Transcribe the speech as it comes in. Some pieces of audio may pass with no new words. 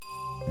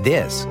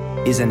This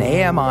is an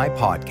AMI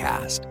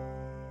podcast.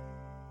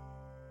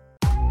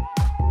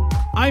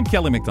 I'm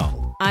Kelly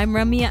McDonald. I'm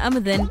Ramya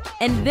Amadin,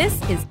 and this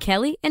is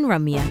Kelly and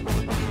Ramya.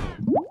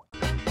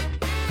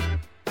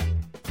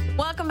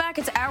 Welcome back.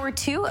 It's hour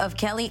 2 of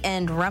Kelly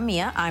and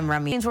Ramya. I'm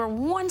Ramya. We're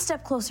one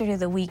step closer to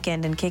the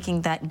weekend and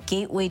kicking that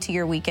gateway to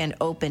your weekend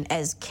open,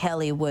 as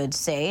Kelly would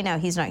say. Now,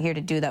 he's not here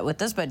to do that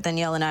with us, but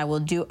Danielle and I will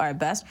do our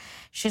best.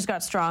 She's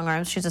got strong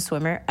arms. She's a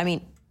swimmer. I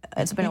mean,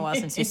 it's been a while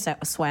since you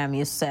swam,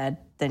 you said,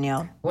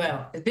 Danielle.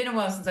 Well, it's been a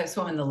while since I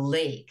swam in the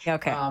lake.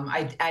 Okay.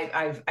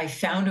 I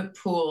found a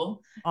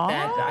pool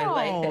that I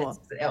like that's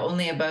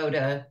only about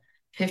a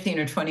 15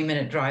 or 20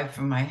 minute drive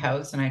from my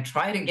house, and I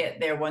try to get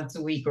there once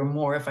a week or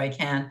more if I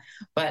can.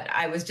 But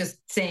I was just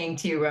saying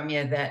to you,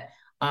 Ramya, that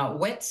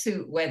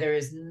wetsuit weather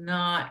is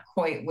not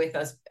quite with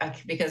us,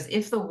 because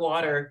if the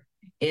water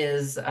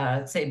is,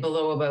 say,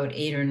 below about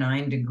 8 or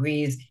 9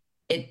 degrees,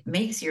 it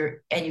makes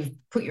and you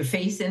put your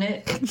face in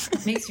it,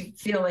 it makes you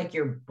feel like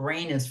your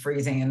brain is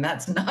freezing, and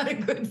that's not a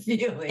good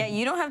feeling. Yeah,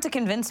 you don't have to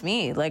convince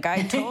me. Like,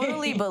 I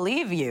totally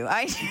believe you.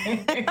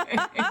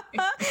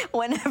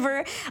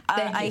 Whenever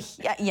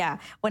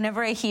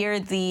I hear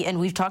and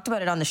we've talked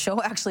about it on the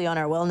show, actually, on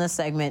our wellness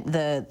segment,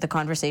 the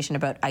conversation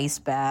about ice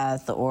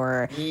bath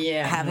or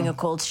having a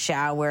cold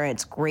shower.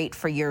 It's great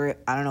for your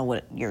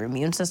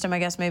immune system, I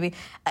guess, maybe.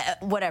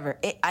 Whatever.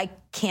 I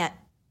can't,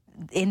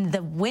 in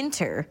the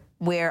winter,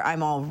 where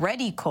I'm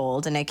already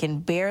cold and I can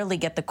barely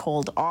get the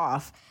cold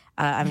off,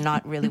 I'm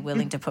not really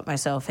willing to put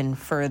myself in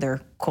further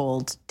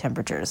cold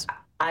temperatures.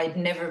 I'd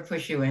never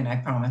push you in, I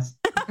promise.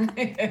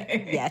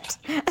 Yet.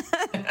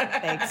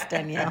 Thanks,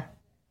 Danielle.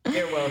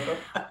 You're welcome.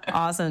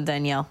 Awesome,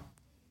 Danielle.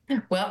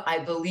 Well, I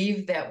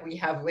believe that we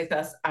have with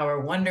us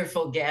our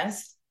wonderful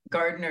guest,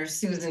 gardener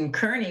Susan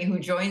Kearney, who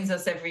joins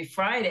us every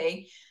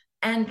Friday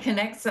and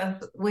connects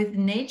us with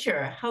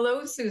nature.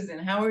 Hello, Susan.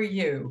 How are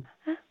you?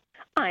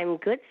 I'm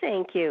good,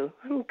 thank you.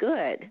 I'm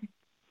good.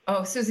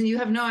 Oh, Susan, you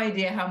have no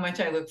idea how much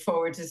I look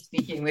forward to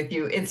speaking with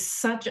you. It's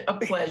such a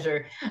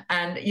pleasure.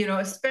 And,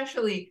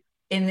 especially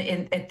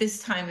at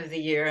this time of the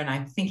year, and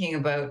I'm thinking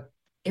about,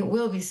 it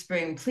will be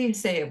spring.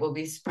 Please say it will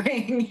be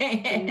spring.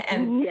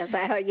 And yes.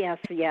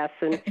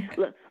 And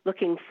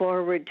looking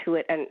forward to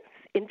it. And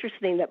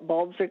interesting that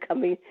bulbs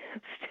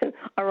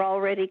are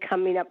already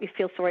coming up. You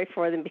feel sorry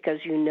for them because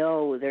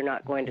they're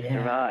not going to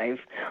survive.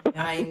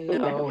 I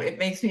know. It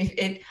makes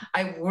me,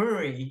 I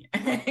worry.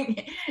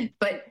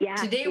 But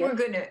today we're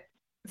going to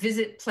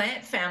visit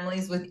plant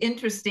families with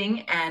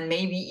interesting and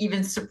maybe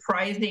even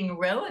surprising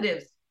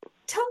relatives.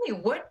 Tell me,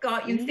 what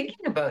got you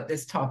thinking about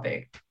this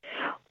topic?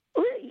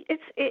 Well,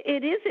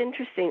 it is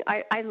interesting.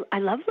 I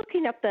love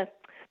looking up the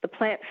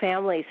plant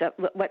families,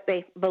 what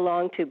they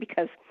belong to,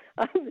 because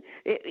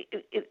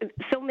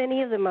so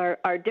many of them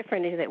are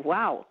different. And that,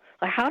 wow,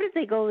 how did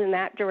they go in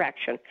that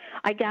direction?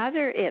 I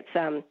gather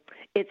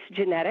it's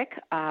genetic.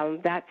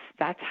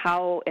 That's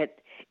how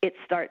it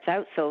starts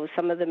out. So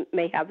some of them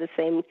may have the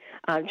same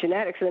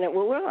genetics. And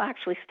we'll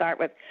actually start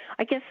with,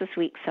 I guess this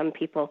week, some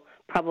people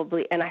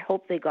probably, and I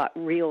hope they got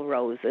real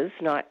roses,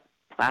 not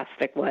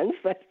plastic ones,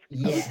 but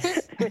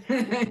yes,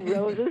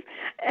 roses.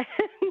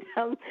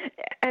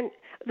 And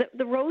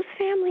the rose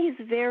family is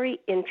very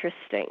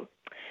interesting.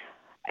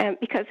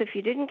 Because if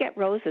you didn't get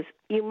roses,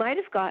 you might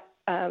have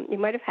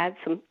had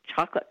some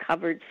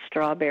chocolate-covered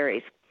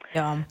strawberries.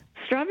 Yum.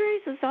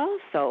 Strawberries is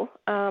also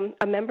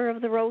a member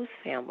of the rose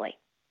family.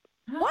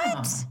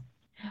 What?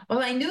 Well,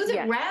 I knew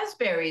that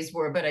raspberries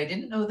were, but I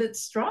didn't know that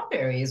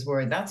strawberries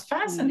were. That's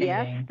fascinating.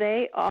 Yes,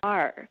 they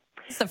are.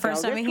 It's the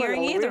first time I'm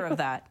hearing either of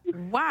that.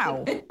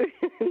 Wow.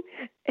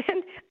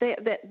 And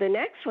the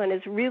next one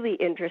is really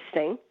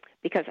interesting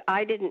because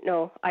I didn't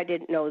know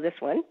this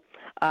one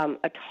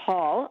at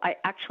all. I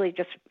actually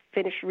just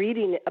finished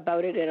reading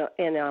about it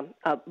in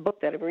a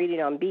book that I'm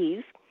reading on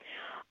bees.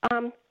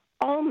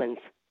 Almonds,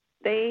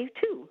 they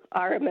too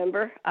are a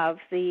member of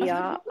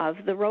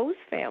the rose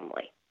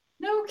family.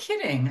 No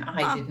kidding.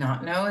 I did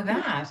not know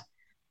that.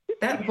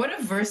 What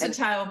a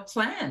versatile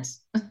plant.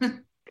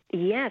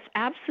 Yes,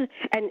 absolutely.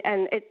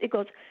 And it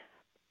goes,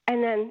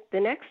 and then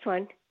the next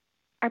one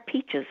are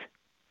peaches.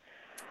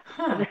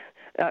 Huh.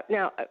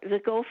 Now, they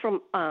go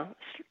from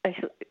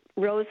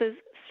roses,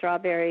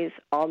 strawberries,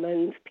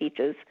 almonds,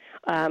 peaches.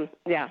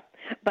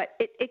 But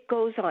it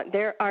goes on.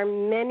 There are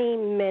many,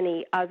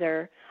 many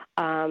other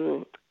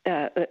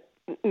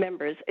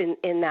members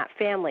in that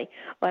family.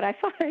 But I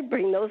thought I'd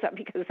bring those up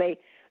because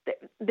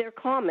they're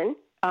common.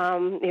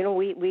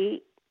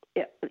 We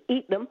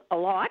eat them a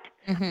lot,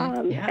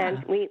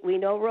 and we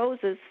know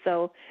roses,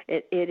 so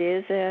it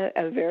is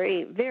a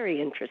very,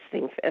 very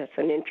interesting. It's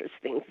an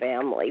interesting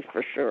family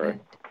for sure.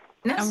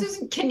 Now,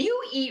 Susan, can you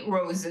eat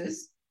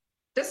roses?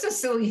 That's a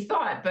silly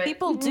thought, but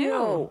people do,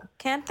 no.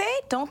 Can't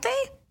they? Don't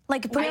they?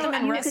 Like put them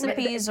in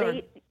recipes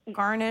or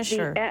garnish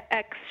or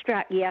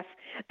extract. Yes,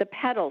 the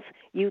petals.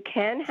 You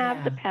can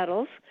have the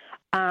petals,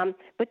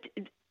 but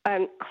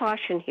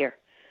caution here: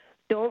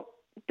 don't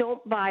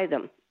buy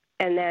them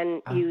and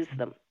then use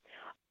them.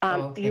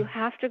 You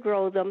have to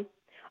grow them.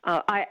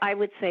 I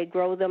would say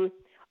grow them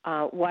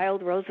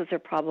Wild roses are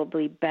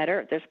probably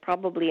better. There's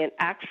probably an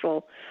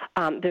actual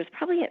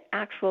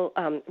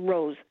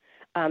rose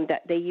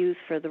that they use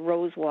for the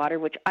rose water,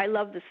 which I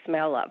love the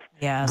smell of.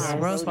 Yes,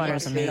 rose water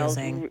is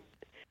amazing.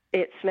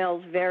 It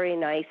smells very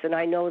nice, and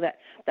I know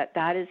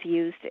that is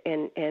used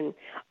in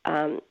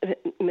a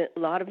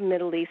lot of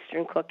Middle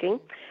Eastern cooking,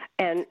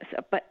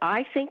 but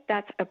I think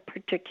that's a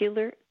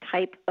particular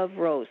type of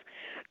rose.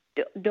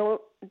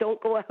 Don't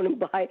go out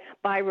and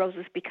buy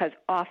roses, because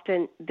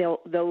often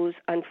those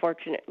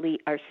unfortunately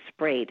are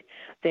sprayed.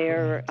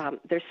 They're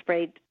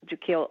sprayed to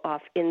kill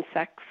off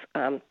insects,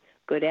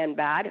 good and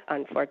bad,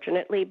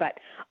 unfortunately. But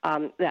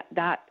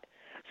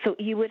so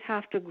you would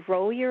have to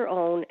grow your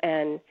own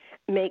and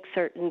make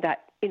certain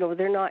that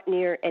they're not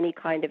near any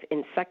kind of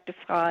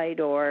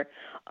insecticide or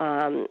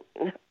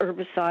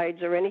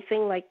herbicides or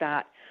anything like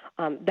that.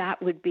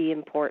 That would be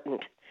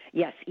important.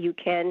 Yes, you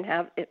can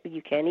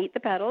eat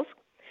the petals.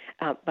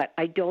 But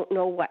I don't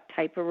know what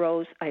type of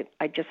rose.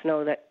 I just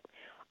know that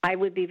I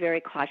would be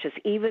very cautious,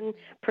 even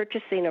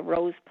purchasing a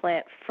rose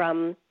plant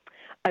from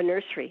a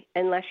nursery,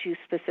 unless you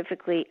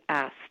specifically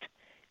asked,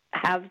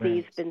 have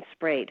these been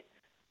sprayed?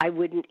 I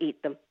wouldn't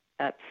eat them.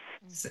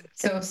 So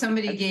if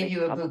somebody gave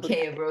you a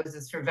bouquet of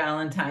roses for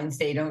Valentine's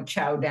Day, don't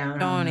chow down.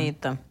 Don't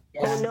eat them.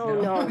 Yeah,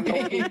 no. Don't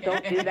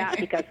do that,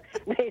 because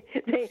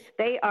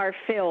they are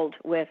filled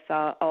with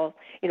all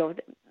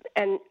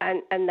and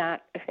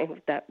that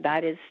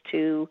is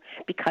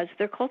because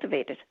they're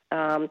cultivated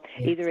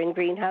either in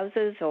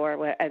greenhouses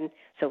and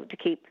so to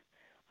keep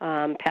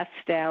pests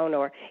down,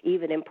 or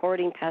even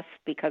importing pests,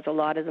 because a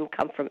lot of them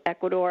come from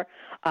Ecuador.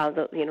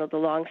 The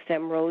long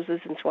stem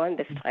roses and so on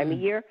this time of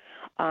year,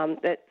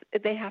 that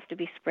they have to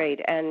be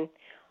sprayed. And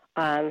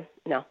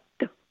no.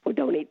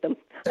 Don't eat them.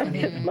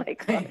 That's my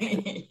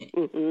comment.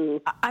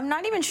 I'm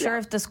not even sure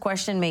if this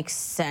question makes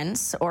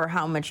sense or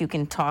how much you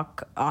can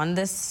talk on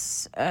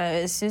this,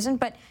 Susan,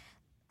 but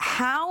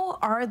how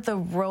are the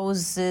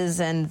roses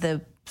and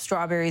the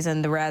strawberries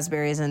and the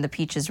raspberries and the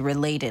peaches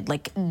related?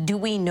 Like, do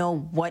we know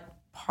what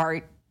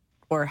part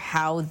or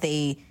how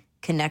they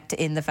connect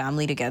in the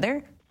family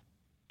together?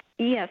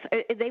 Yes,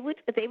 they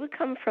would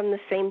come from the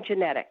same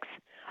genetics.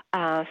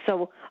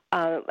 So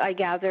I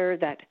gather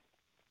that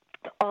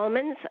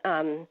almonds,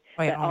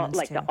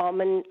 like too.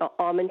 The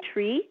almond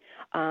tree,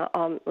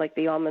 like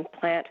the almond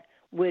plant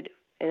would,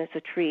 and it's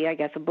a tree, I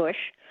guess, a bush.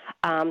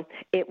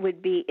 It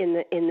would be in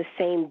the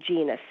same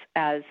genus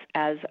as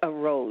a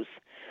rose.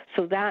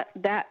 So that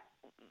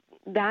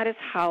is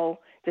how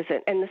this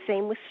is, and the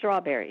same with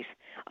strawberries.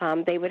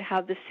 They would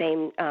have the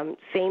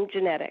same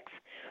genetics.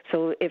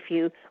 So if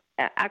you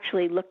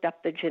actually looked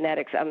up the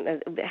genetics,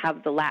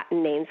 have the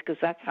Latin names, because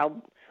that's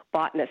how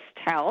botanists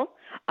tell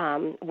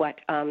what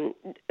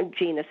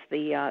genus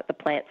the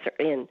plants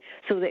are in.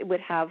 So they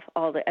would have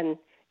all the, and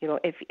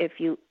if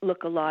you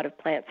look a lot of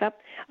plants up,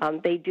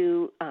 they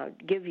do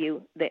give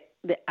you the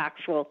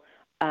actual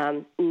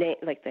name,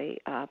 like the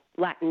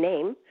Latin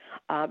name,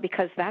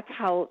 because that's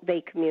how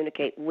they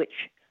communicate which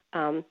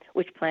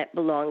plant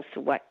belongs to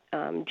what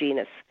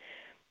genus.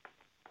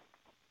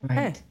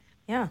 Right. Hey,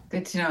 yeah.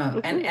 Good to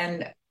know.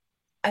 And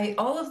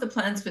all of the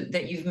plants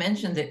that you've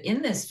mentioned that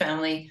in this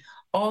family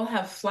all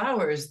have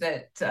flowers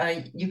that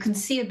you can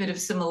see a bit of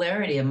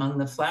similarity among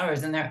the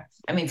flowers.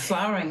 And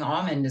flowering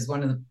almond is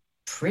one of the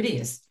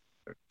prettiest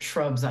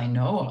shrubs I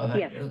know of.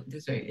 Yes.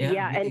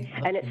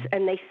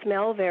 And they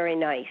smell very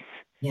nice.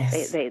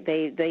 Yes.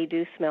 They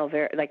do smell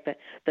very, like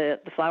the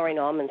flowering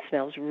almond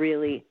smells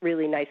really,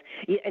 really nice.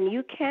 And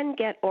you can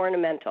get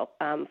ornamental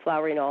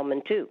flowering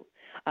almond too.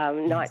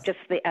 Not just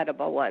the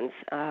edible ones.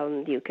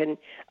 You can.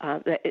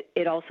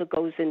 It also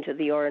goes into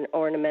the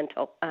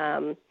ornamental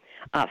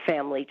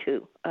family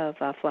too of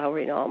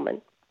flowering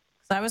almond.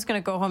 So I was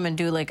going to go home and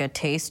do like a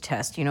taste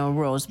test.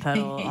 Rose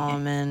petal,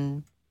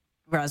 almond,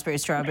 raspberry,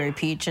 strawberry,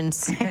 peach, and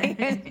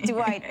say, do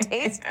I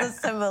taste the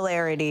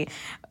similarity?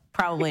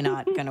 Probably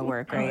not going to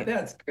work, right? Oh,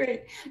 that's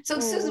great. So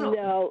Susan,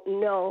 no.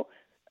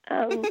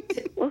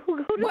 We'll go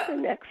to the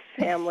next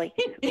family.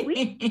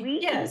 We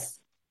yes.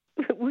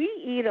 We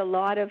eat a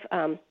lot of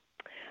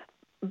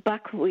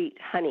buckwheat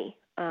honey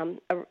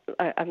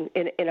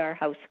in our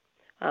house.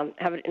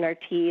 Have it in our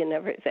tea and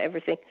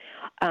everything.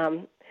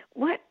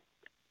 What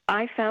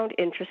I found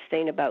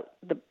interesting about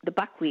the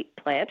buckwheat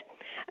plant,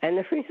 and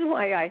the reason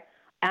why I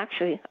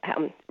actually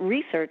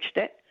researched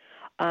it,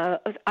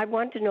 I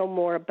want to know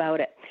more about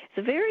it. It's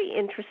a very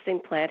interesting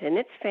plant, and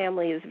its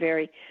family is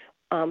very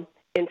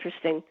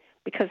interesting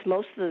because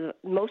most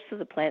of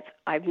the plants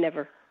I've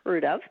never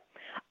heard of.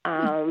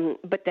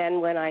 But then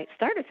when I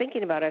started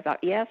thinking about it, I thought,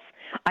 yes,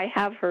 I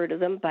have heard of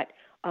them, but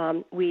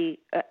we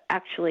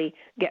actually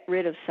get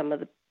rid of some of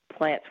the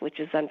plants, which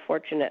is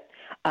unfortunate.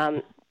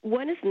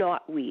 One is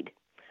knotweed.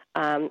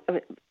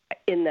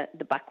 In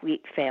the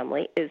buckwheat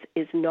family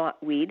is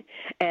knotweed,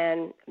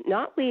 and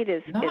knotweed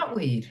is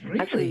knotweed. Really?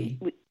 Actually,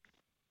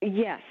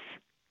 yes.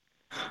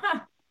 Huh.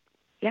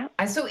 Yeah.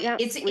 So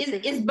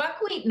is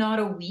buckwheat not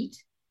a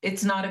wheat?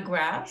 It's not a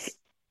grass?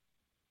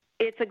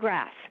 It's a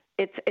grass.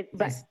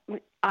 But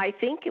I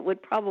think it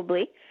would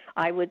probably.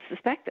 I would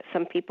suspect that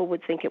some people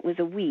would think it was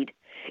a weed.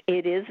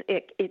 It is.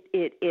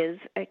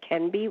 It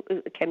can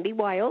be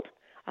wild.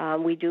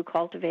 We do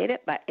cultivate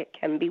it, but it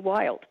can be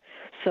wild.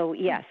 So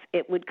yes,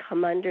 it would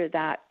come under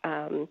that.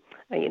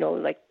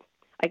 Like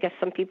I guess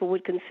some people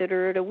would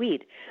consider it a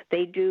weed.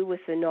 They do with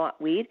the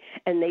knotweed,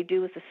 and they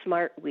do with the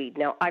smartweed.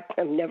 Now I've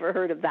never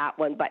heard of that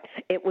one, but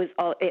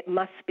it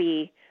must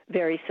be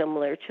very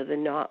similar to the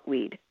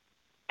knotweed.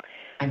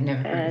 I've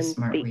never heard of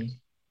smartweed.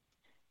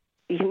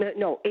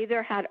 No,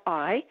 either had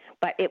I,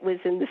 but it was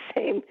in the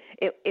same.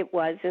 It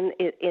was in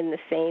the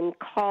same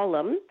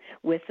column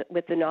with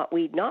the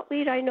knotweed.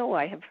 Knotweed, I know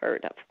I have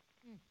heard of,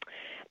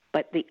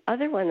 but the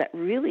other one that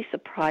really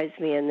surprised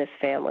me in this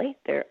family,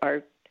 there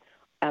are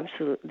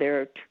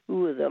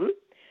two of them,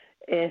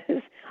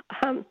 is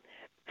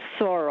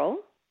sorrel,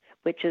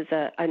 which is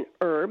an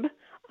herb,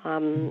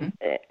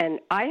 and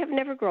I have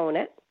never grown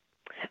it,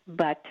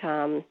 but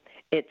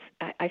it's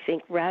I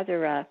think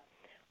rather a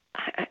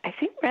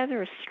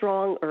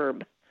strong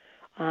herb.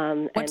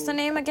 What's the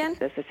name again,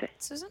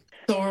 Susan?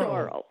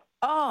 Sorrel.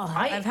 Oh,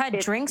 I've had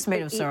drinks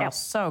made of sorrel.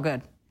 So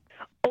good.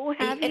 Oh,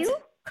 have you?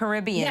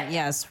 Caribbean,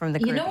 yes, from the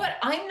Caribbean. You know what?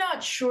 I'm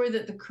not sure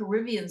that the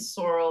Caribbean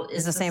sorrel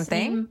is the same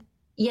thing.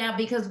 Yeah,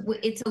 because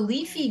it's a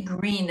leafy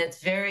green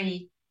that's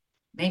very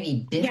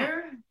maybe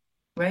bitter,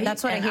 right?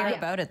 That's what I hear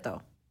about it,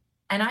 though.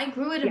 And I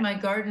grew it in my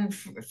garden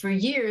for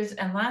years,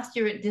 and last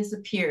year it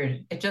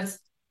disappeared. It just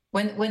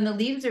when the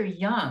leaves are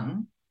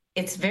young,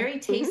 it's very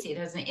tasty. It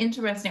has an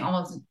interesting,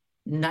 almost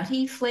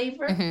nutty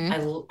flavor.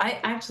 I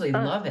actually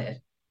love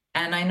it.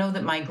 And I know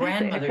that my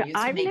grandmother used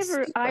to make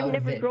soup out of it.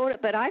 I've never grown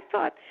it, but I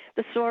thought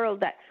the sorrel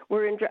that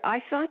were in,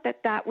 I thought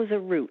that was a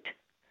root,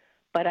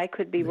 but I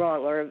could be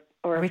wrong. Or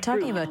are we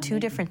talking about two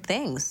different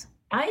things?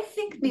 I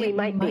think we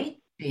might be.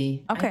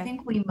 Okay. I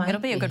think we might. It'll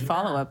be a good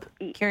follow-up.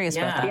 Curious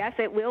about that. Yes,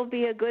 it will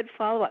be a good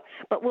follow-up.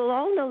 But we'll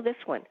all know this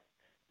one,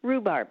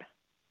 rhubarb.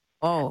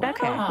 Oh,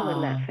 that's also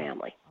in that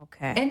family.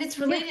 Okay. And it's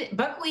related.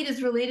 Buckwheat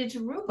is related to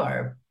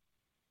rhubarb.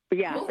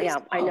 Yeah,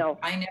 I know.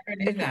 I never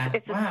knew that.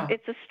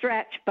 It's a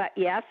stretch, but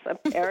yes,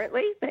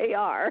 apparently they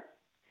are.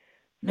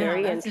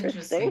 Very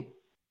interesting.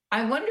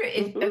 I wonder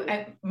if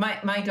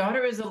my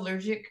daughter is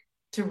allergic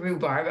to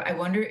rhubarb. I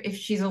wonder if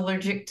she's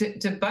allergic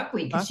to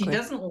buckwheat because she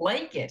doesn't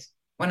like it.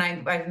 When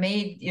I've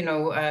made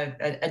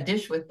a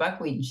dish with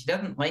buckwheat and she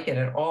doesn't like it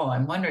at all.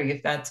 I'm wondering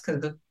if that's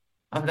because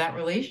of that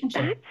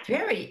relationship.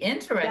 Very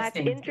interesting. That's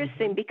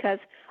interesting because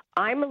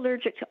I'm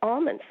allergic to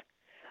almonds.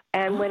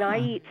 And when I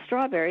eat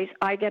strawberries,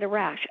 I get a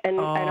rash. And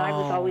I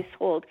was always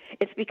told,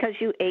 it's because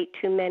you ate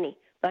too many.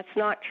 That's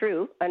not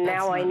true. And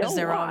now I know why. Because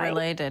they're all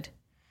related.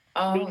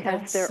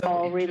 Because they're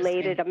all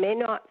related. It may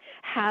not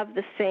have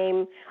the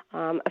same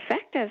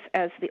effect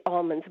as the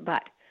almonds,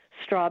 but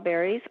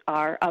strawberries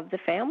are of the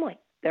family.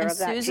 They're of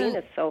that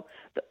genus. So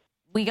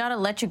we got to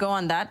let you go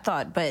on that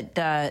thought, but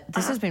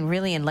this has been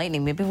really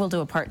enlightening. Maybe we'll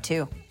do a part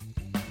 2.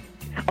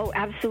 Oh,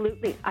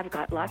 absolutely. I've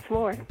got lots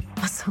more.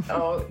 Awesome.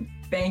 Oh,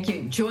 thank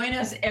you. Join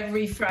us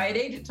every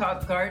Friday to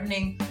talk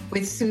gardening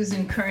with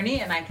Susan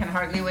Kearney, and I can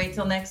hardly wait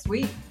till next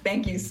week.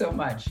 Thank you so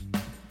much.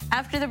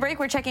 After the break,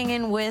 we're checking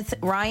in with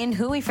Ryan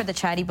Huey for the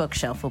Chatty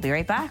Bookshelf. We'll be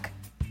right back.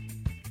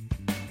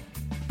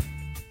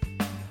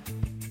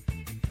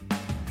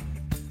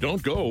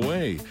 Don't go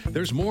away.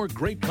 There's more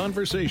great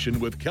conversation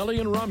with Kelly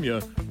and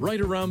Ramya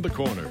right around the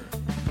corner.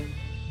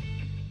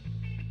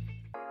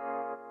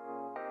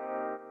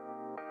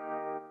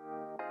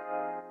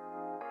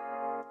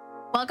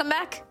 Welcome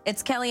back.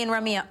 It's Kelly and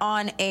Ramya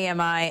on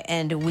AMI,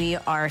 and we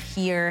are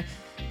here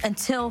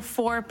until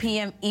 4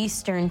 p.m.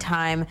 Eastern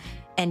Time.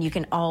 And you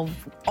can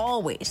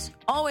always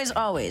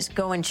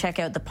go and check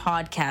out the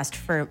podcast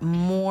for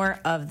more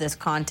of this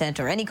content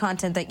or any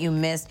content that you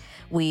missed.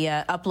 We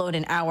upload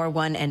in hour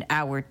 1 and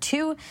hour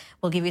 2.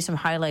 We'll give you some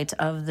highlights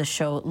of the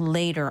show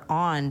later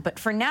on. But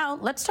for now,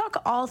 let's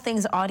talk all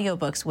things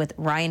audiobooks with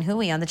Ryan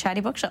Huey on the Chatty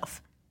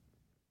Bookshelf.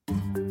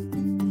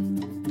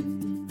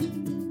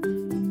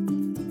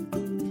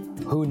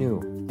 Who knew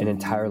an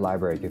entire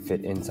library could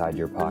fit inside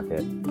your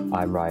pocket?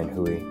 I'm Ryan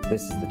Huey.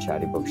 This is the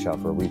Chatty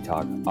Bookshelf, where we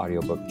talk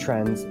audiobook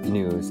trends,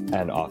 news,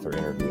 and author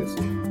interviews.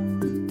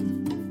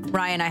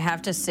 Ryan, I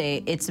have to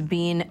say, it's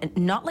been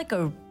not like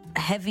a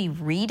heavy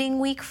reading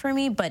week for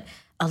me, but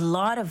a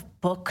lot of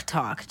book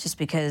talk, just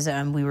because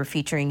we were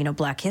featuring,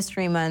 Black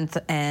History Month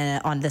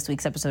on this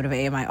week's episode of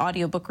AMI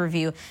Audiobook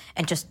Review,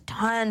 and just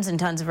tons and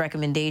tons of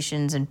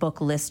recommendations and book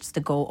lists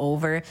to go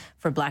over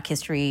for Black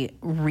History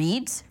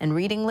reads and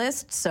reading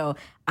lists. So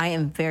I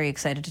am very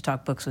excited to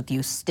talk books with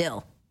you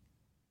still.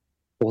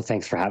 Well,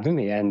 thanks for having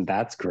me, and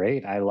that's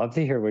great. I love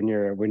to hear when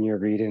you're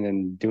reading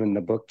and doing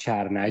the book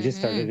chat. And I just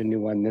started a new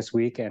one this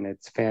week, and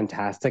it's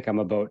fantastic. I'm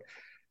about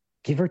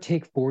give or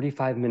take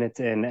 45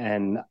 minutes in,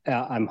 and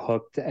I'm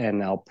hooked,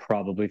 and I'll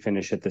probably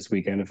finish it this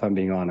weekend, if I'm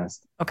being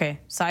honest. Okay.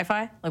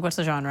 Sci-fi? Like, what's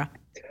the genre?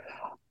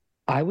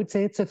 I would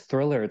say it's a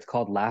thriller. It's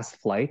called Last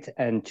Flight,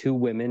 and 2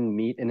 women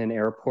meet in an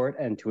airport,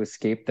 and to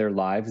escape their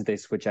lives, they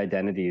switch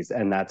identities,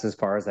 and that's as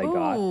far as I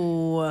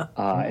got.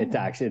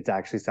 It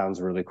actually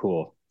sounds really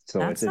cool.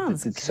 So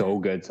it's so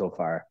good so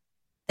far.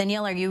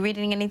 Danielle, are you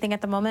reading anything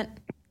at the moment?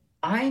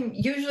 I'm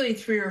usually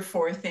 3 or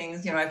 4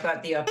 things. I've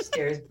got the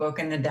upstairs book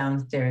and the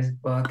downstairs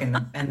book and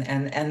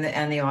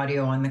the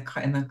audio in the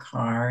car. And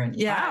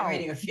I'm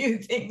reading a few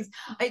things.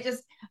 I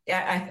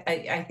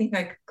think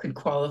I could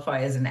qualify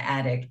as an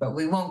addict, but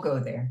we won't go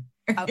there.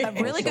 A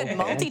really good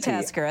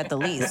multitasker at the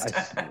least.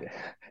 I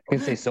can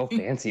say so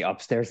fancy,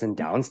 upstairs and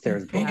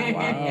downstairs book.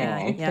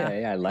 Wow.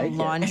 Okay, I like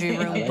laundry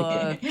room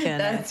book.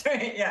 And that's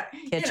right. Yeah.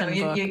 Kitchen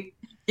book.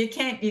 You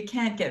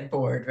can't get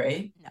bored,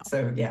 right? No.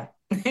 So yeah.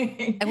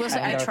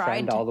 I tried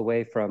friend all the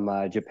way from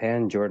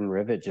Japan, Jordan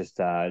Rivet,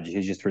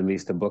 she just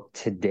released a book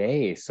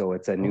today. So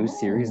it's a new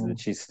series that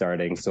she's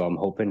starting. So I'm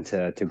hoping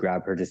to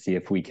grab her to see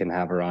if we can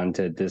have her on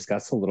to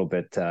discuss a little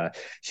bit.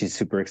 She's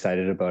super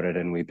excited about it,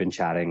 and we've been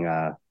chatting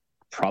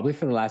probably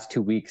for the last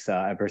 2 weeks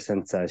ever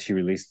since she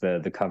released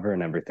the cover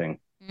and everything.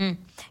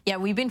 Yeah,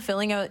 we've been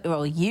filling out,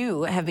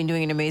 you have been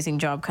doing an amazing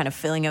job kind of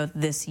filling out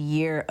this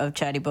year of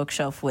Chatty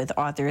Bookshelf with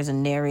authors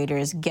and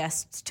narrators,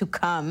 guests to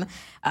come,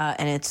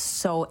 and it's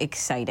so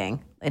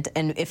exciting.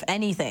 And if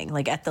anything,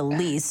 like at the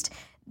least,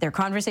 they're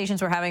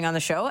conversations we're having on the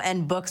show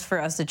and books for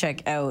us to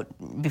check out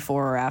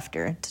before or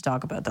after to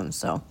talk about them,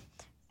 so...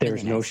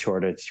 There's no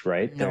shortage,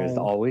 right? No. There's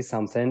always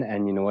something.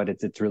 And you know what?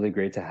 It's really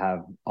great to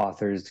have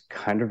authors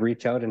kind of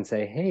reach out and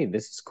say, hey,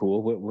 this is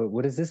cool.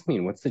 What does this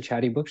mean? What's the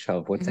Chatty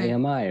Bookshelf? What's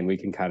AMI? And we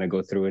can kind of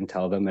go through and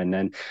tell them. And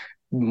then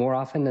more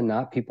often than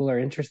not, people are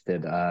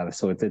interested.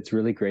 So it's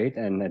really great.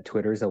 And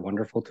Twitter is a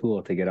wonderful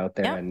tool to get out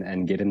there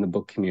and get in the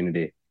book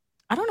community.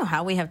 I don't know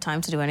how we have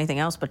time to do anything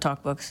else but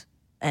talk books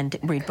and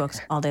read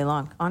books all day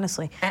long,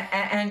 honestly.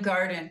 And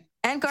garden.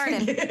 And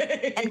garden,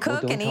 and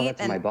cook, don't and tell eat.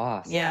 That to my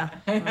boss. Yeah.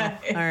 Well,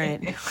 all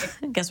right.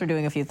 I guess we're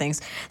doing a few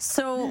things.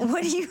 So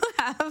what do you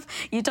have?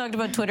 You talked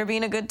about Twitter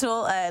being a good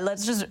tool.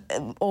 Let's just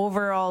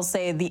overall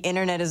say the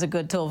internet is a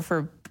good tool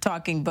for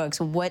talking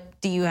books.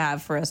 What do you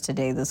have for us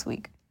today this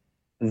week?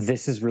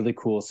 This is really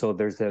cool. So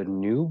there's a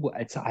new,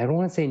 I don't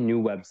want to say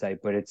new website,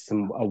 but it's a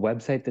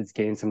website that's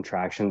gained some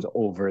tractions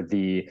over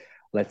the,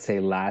 let's say,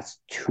 last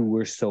 2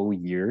 or so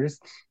years.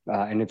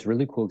 And it's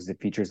really cool because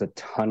it features a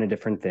ton of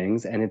different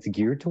things and it's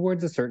geared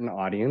towards a certain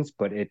audience,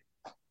 but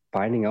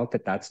finding out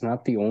that that's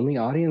not the only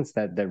audience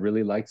that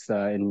really likes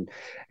and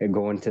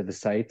going to the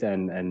site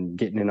and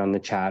getting in on the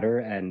chatter.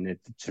 And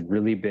it's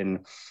really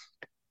been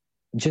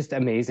just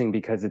amazing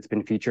because it's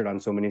been featured on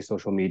so many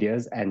social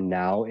medias and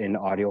now in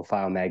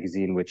AudioFile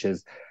magazine, which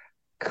is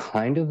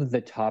kind of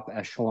the top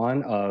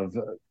echelon of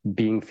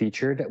being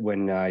featured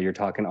when you're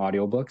talking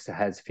audiobooks,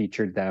 has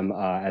featured them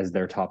as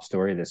their top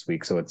story this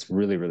week. So it's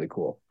really, really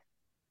cool.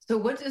 So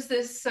what does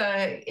this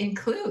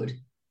include?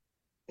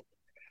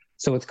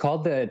 So it's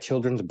called the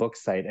Children's Book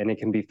Site, and it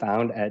can be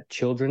found at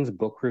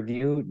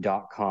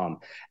childrensbookreview.com.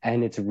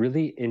 And it's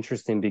really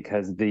interesting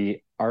because the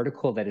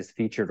article that is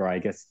featured, or I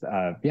guess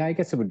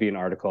it would be an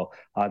article.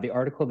 The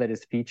article that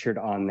is featured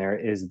on there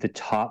is the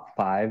top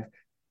 5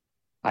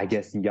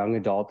 young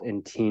adult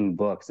and teen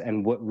books.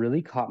 And what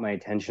really caught my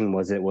attention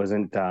was it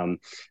wasn't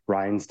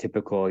Ryan's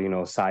typical,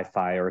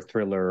 sci-fi or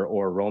thriller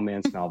or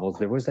romance novels.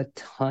 There was a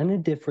ton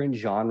of different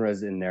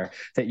genres in there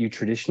that you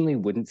traditionally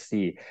wouldn't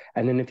see.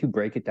 And then if you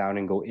break it down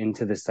and go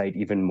into the site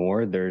even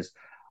more, there's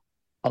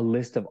a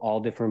list of all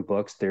different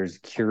books. There's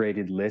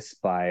curated lists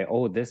by,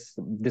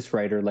 this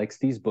writer likes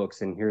these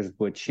books and here's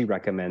what she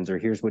recommends or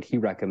here's what he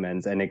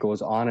recommends. And it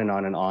goes on and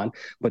on and on.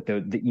 But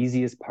the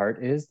easiest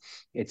part is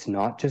it's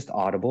not just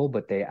Audible,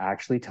 but they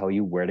actually tell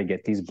you where to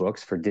get these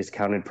books for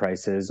discounted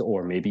prices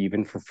or maybe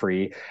even for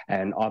free.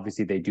 And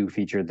obviously they do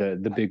feature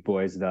the big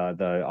boys,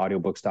 the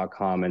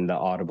audiobooks.com and the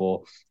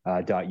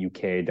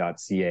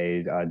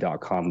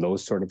audible.uk.ca.com,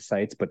 those sort of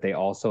sites. But they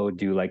also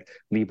do like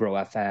Libro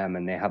FM,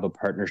 and they have a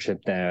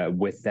partnership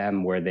with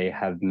them where they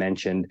have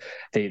mentioned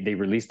they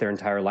released their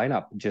entire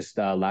lineup just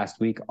last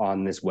week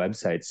on this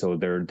website. So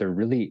they're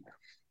really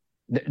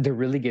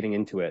getting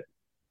into it.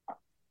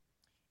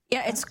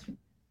 Yeah,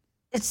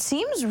 it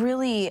seems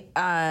really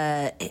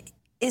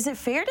is it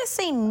fair to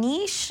say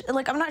niche?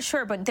 Like, I'm not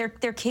sure, but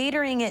they're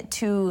catering it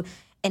to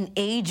an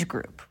age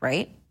group,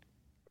 right?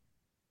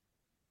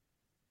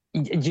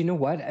 You know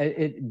what?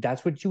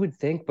 That's what you would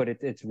think, but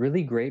it's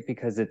really great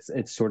because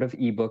it's sort of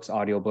ebooks,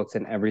 audiobooks,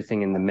 and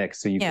everything in the mix.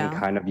 So you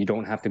can you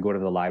don't have to go to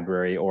the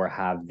library or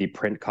have the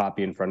print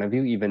copy in front of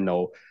you, even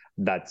though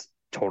that's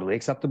totally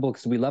acceptable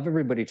because we love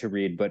everybody to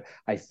read. But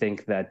I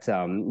think that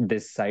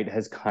this site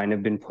has kind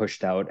of been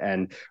pushed out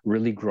and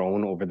really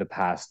grown over the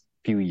past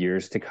few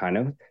years to kind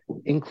of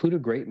include a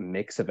great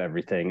mix of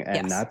everything.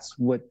 And that's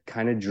what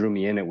kind of drew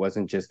me in. It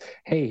wasn't just,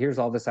 hey, here's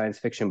all the science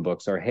fiction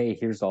books, or hey,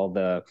 here's all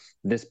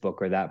this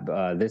book or that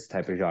this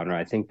type of genre.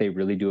 I think they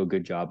really do a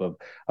good job of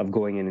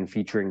going in and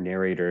featuring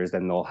narrators,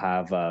 and they'll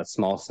have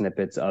small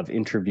snippets of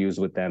interviews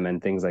with them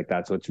and things like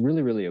that. So it's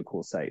really, really a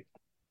cool site.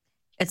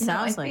 It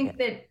sounds I think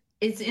that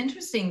it's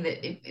interesting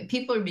that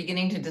people are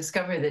beginning to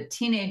discover that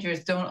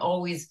teenagers don't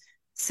always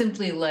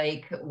simply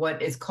like what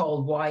is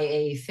called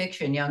YA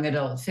fiction, young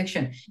adult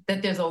fiction,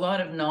 that there's a lot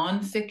of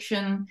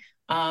nonfiction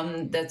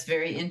that's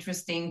very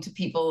interesting to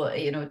people,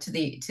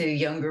 to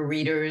younger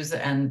readers,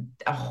 and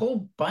a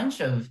whole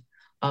bunch of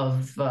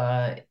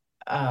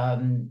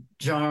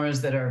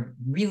genres that are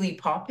really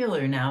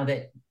popular now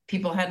that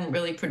people hadn't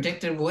really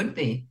predicted would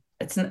be.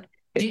 It's an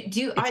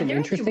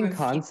interesting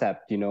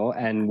concept,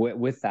 and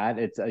with that,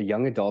 it's a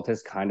young adult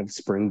has kind of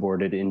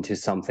springboarded into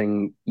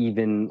something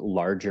even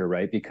larger,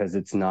 right? Because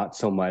it's not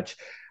so much,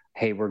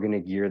 hey, we're going to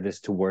gear this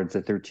towards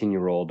a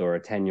 13-year-old or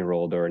a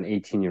 10-year-old or an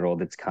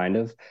 18-year-old. It's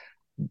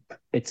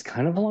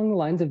kind of along the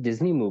lines of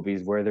Disney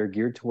movies where they're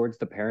geared towards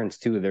the parents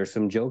too. There's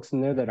some jokes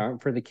in there that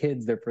aren't for the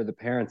kids, they're for the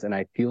parents. And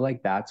I feel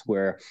like that's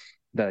where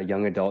the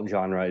young adult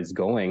genre is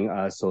going,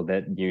 so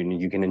that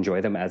you can enjoy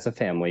them as a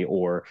family,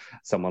 or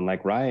someone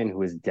like Ryan,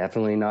 who is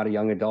definitely not a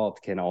young adult,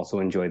 can also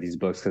enjoy these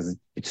books, because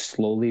it's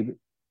slowly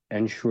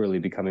and surely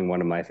becoming one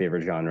of my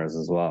favorite genres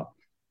as well.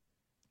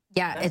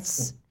 Yeah,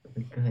 That's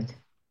good.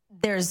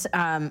 There's,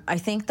 I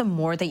think the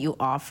more that you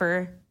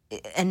offer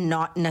and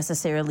not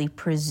necessarily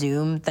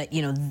presume that,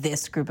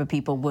 this group of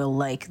people will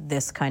like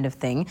this kind of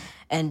thing,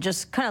 and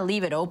just kind of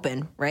leave it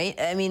open, right?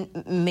 I mean,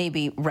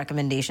 maybe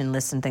recommendation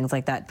lists and things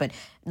like that, but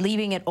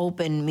leaving it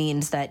open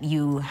means that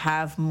you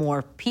have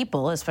more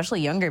people,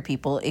 especially younger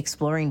people,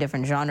 exploring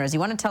different genres. You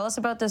want to tell us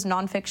about this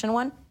nonfiction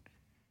one?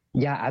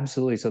 Yeah,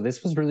 absolutely. So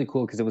this was really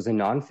cool because it was a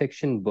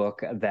nonfiction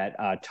book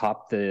that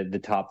topped the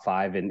top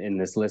 5 in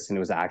this list, and it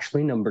was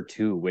actually number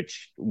 2,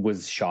 which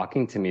was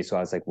shocking to me. So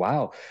I was like,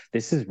 wow,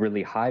 this is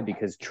really high,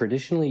 because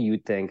traditionally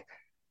you'd think,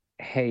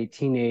 hey,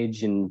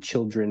 teenage and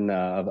children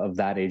of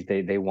that age,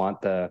 they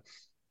want the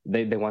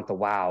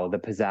wow, the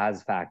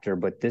pizzazz factor.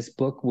 But this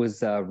book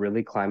was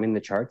really climbing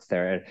the charts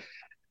there.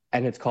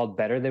 And it's called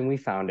Better Than We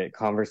Found It,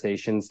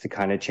 Conversations to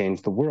Kind of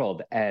Change the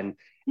World. And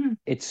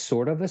it's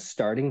sort of a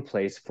starting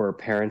place for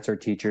parents or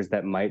teachers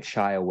that might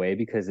shy away,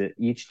 because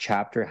each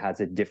chapter has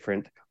a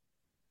different,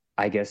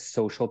 I guess,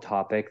 social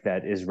topic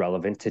that is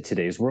relevant to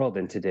today's world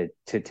and to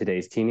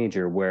today's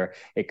teenager, where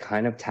it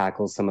kind of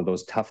tackles some of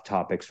those tough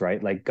topics,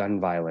 right? Like gun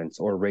violence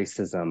or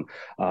racism,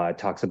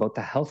 talks about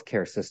the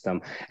healthcare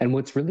system. And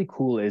what's really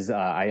cool is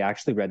I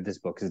actually read this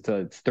book.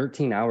 It's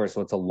 13 hours,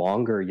 so it's a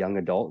longer young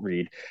adult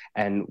read.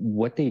 And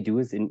what they do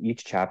is in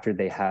each chapter,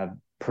 they have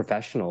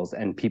professionals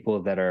and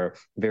people that are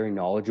very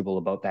knowledgeable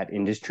about that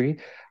industry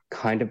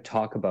kind of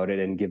talk about it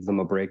and give them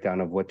a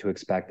breakdown of what to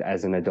expect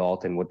as an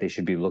adult and what they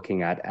should be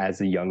looking at as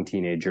a young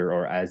teenager,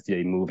 or as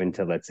they move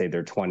into, let's say,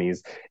 their 20s,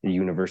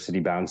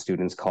 university-bound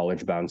students,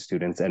 college-bound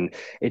students. And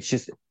it's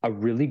just a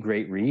really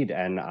great read.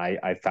 And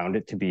I found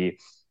it to be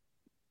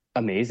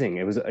amazing.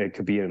 It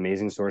could be an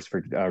amazing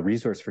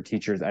resource for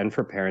teachers and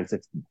for parents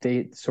if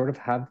they sort of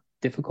have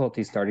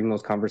difficulty starting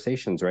those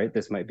conversations, right?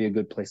 This might be a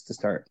good place to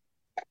start.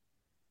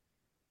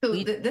 So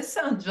this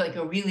sounds like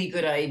a really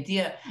good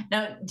idea.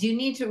 Now, do you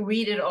need to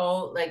read it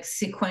all like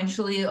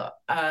sequentially,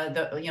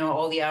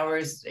 all the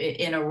hours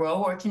in a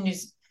row, or can you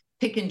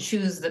pick and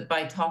choose that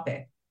by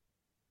topic?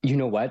 You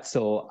know what?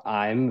 So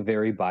I'm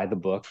very by the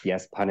book.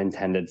 Yes, pun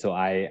intended. So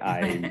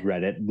I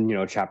read it,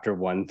 chapter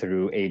 1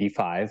 through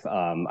 85.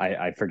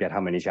 I forget how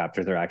many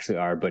chapters there actually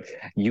are, but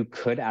you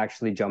could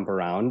actually jump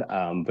around.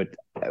 But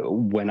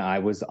when I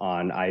was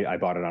I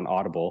bought it on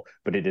Audible,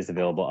 but it is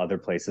available other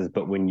places.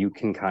 But when you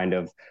can kind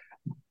of,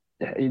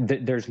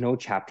 there's no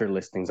chapter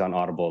listings on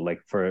Audible, like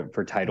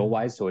for title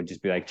wise. So it'd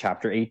just be like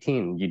chapter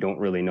 18. You don't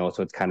really know.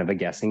 So it's kind of a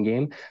guessing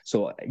game.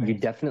 So you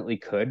definitely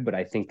could, but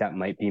I think that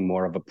might be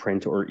more of a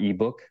print or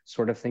ebook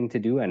sort of thing to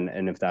do.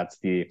 And if that's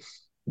the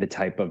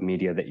type of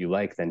media that you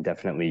like, then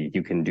definitely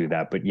you can do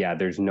that. But yeah,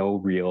 there's no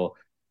real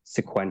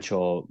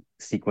sequential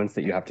sequence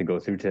that you have to go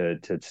through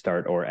to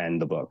start or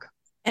end the book.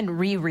 And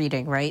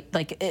rereading, right?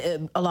 Like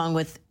along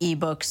with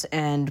ebooks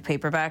and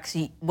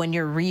paperbacks, when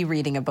you're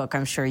rereading a book,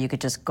 I'm sure you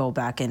could just go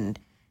back and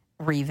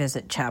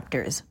revisit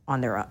chapters on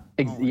their own.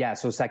 Yeah,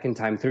 so second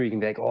time through, you can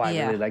be like,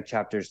 I really like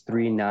chapters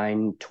 3,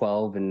 9,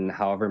 12, and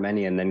however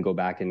many, and then go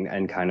back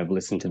and kind of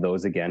listen to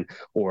those again.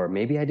 Or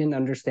maybe I didn't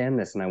understand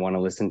this and I want to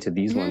listen to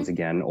these ones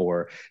again.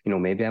 Or,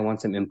 maybe I want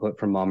some input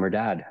from mom or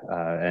dad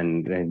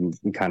and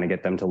kind of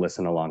get them to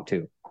listen along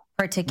too.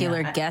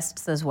 Particular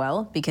guests as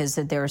well, because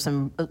there are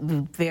some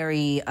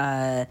very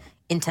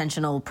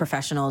intentional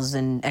professionals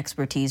and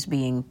expertise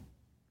being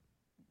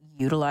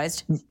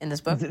utilized in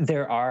this book.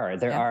 There are,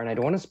 and I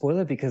don't want to spoil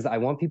it because I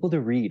want people to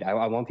read. I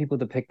want people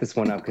to pick this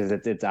one up because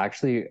it's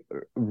actually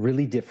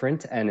really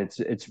different, and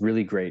it's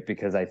really great,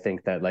 because I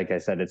think that, like I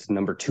said, it's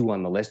number 2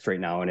 on the list right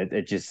now, and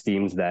it just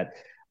seems that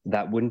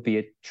wouldn't be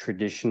a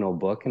traditional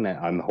book, and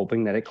I'm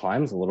hoping that it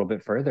climbs a little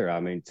bit further. I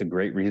mean, it's a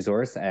great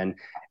resource, and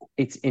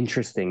it's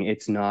interesting.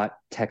 It's not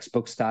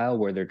textbook style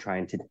where they're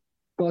trying to,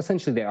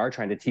 essentially they are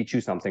trying to teach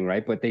you something,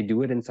 right? But they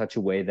do it in such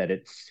a way that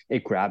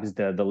it grabs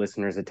the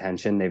listener's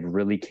attention. They've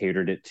really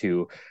catered it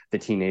to the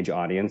teenage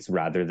audience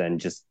rather than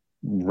just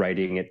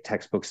writing it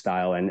textbook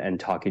style and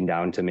talking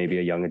down to maybe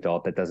a young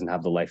adult that doesn't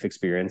have the life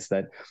experience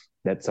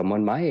that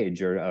someone my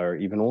age or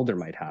even older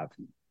might have.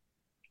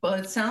 Well,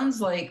 it sounds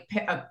like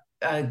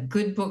a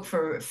good book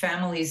for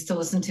families to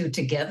listen to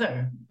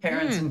together,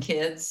 parents and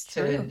kids,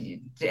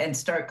 and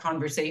start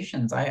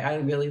conversations. I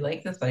really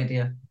like this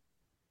idea.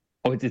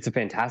 Oh, it's a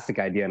fantastic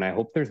idea. And I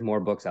hope there's more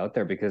books out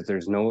there, because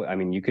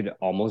you could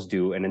almost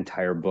do an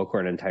entire book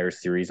or an entire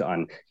series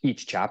on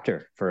each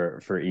chapter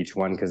for each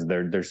one, because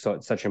there's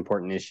such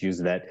important issues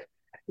that,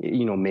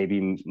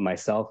 maybe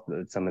myself,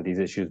 some of these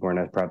issues weren't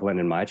as prevalent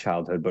in my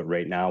childhood, but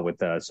right now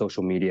with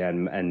social media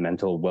and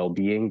mental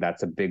well-being,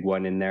 that's a big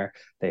one in there.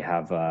 They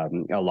have a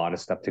lot of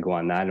stuff to go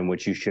on that, and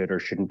which you should or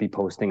shouldn't be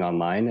posting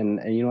online.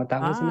 And you know what?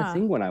 That wasn't a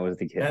thing when I was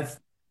a kid.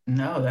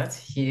 That's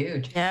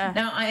huge. Yeah.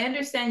 Now, I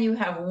understand you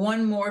have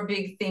one more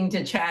big thing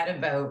to chat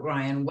about,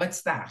 Ryan.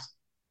 What's that?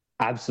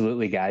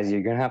 Absolutely, guys.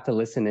 You're going to have to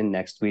listen in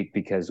next week,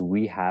 because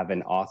we have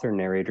an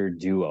author-narrator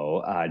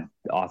duo,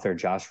 author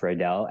Josh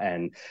Riedel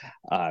and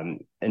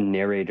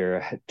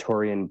narrator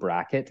Torian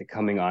Brackett,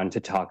 coming on to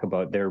talk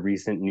about their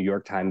recent New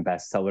York Times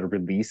bestseller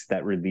release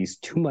that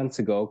released 2 months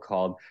ago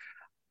called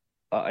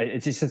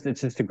it's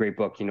just a great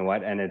book, you know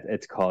what? And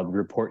it's called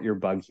Report Your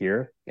Bug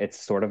Here.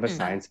 It's sort of a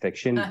science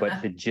fiction,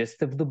 but the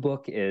gist of the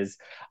book is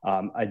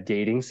a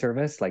dating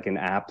service, like an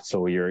app.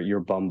 So your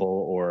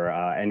Bumble or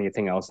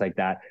anything else like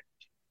that.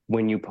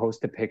 When you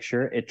post a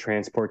picture, it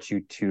transports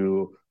you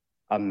to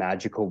a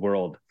magical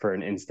world for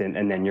an instant,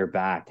 and then you're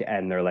back.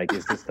 And they're like,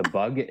 "Is this the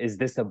bug? Is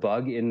this a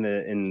bug in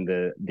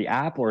the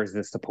app, or is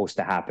this supposed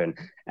to happen?"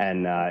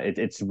 And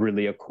it's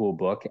really a cool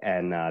book.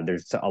 And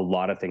there's a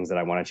lot of things that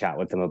I want to chat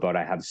with them about.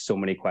 I have so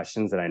many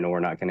questions, and I know we're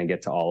not going to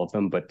get to all of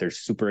them, but they're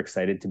super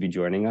excited to be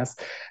joining us.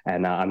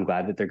 And I'm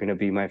glad that they're going to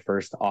be my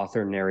first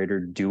author-narrator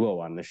duo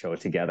on the show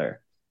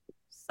together.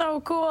 So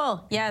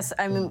cool. Yes,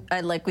 I mean,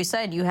 like we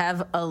said, you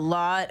have a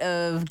lot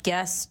of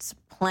guests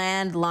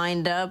planned,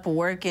 lined up,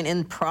 working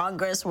in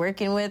progress,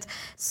 working with.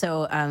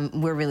 So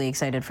we're really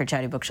excited for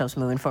Chatty Bookshelves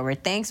moving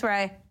forward. Thanks,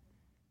 Rye.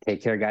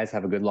 Take care, guys.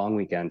 Have a good long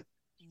weekend.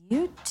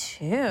 You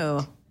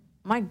too.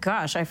 My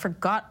gosh, I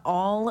forgot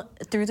all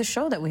through the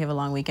show that we have a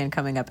long weekend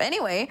coming up.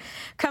 Anyway,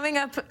 coming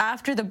up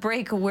after the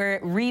break, we're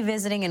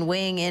revisiting and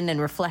weighing in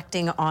and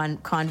reflecting on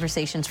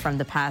conversations from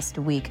the past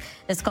week.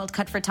 It's called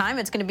Cut for Time.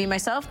 It's going to be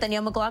myself,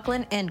 Danielle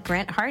McLaughlin, and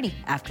Grant Hardy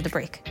after the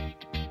break.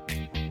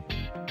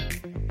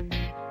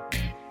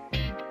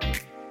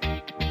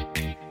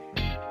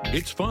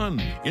 It's fun,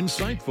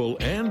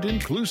 insightful, and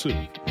inclusive.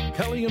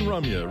 Kelly and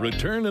Ramya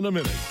return in a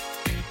minute.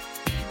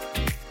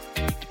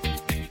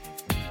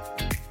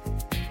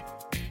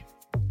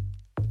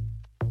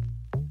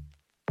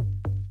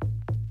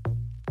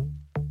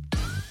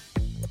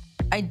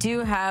 I do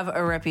have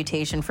a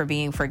reputation for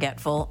being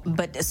forgetful,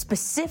 but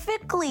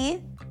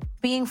specifically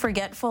being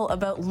forgetful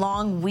about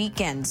long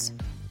weekends.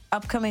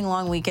 Upcoming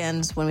long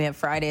weekends when we have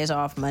Fridays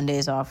off,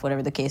 Mondays off,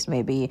 whatever the case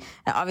may be.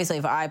 Now, obviously,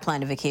 if I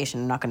plan a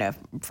vacation, I'm not going to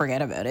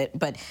forget about it.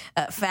 But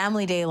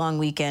Family Day long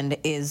weekend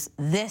is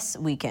this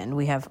weekend.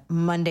 We have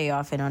Monday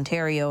off in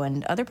Ontario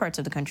and other parts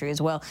of the country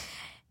as well.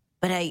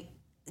 But I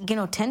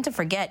tend to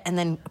forget and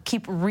then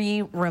keep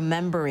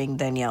remembering,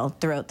 Danielle,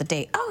 throughout the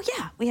day. Oh,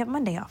 yeah, we have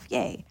Monday off.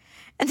 Yay.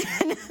 And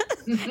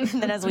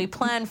then as we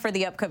plan for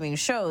the upcoming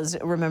shows,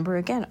 remember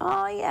again,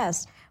 oh,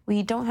 yes,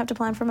 we don't have to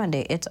plan for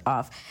Monday. It's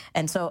off.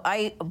 And so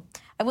I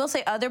will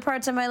say other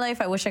parts of my life,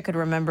 I wish I could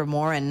remember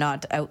more and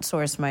not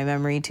outsource my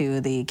memory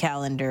to the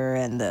calendar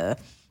and the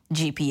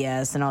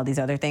GPS and all these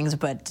other things.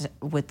 But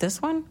with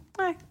this one,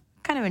 I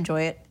kind of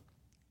enjoy it.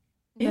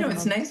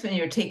 It's nice when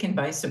you're taken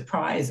by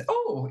surprise.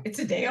 Oh, it's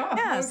a day off.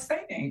 Yes. How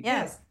exciting.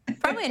 Yes.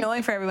 Probably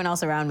annoying for everyone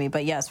else around me.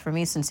 But yes, for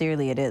me,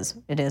 sincerely, it is.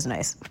 It is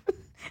nice.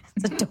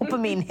 It's a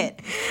dopamine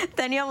hit.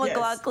 Danielle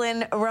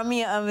McLaughlin,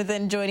 Ramya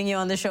Amuthan joining you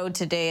on the show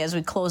today as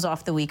we close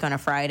off the week on a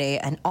Friday,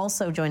 and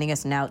also joining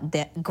us now,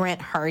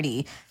 Grant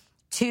Hardy,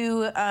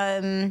 to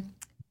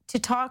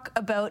talk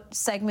about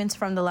segments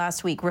from the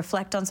last week,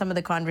 reflect on some of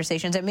the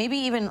conversations, and maybe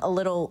even a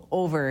little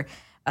over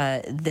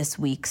this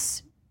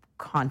week's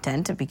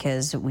content,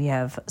 because we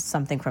have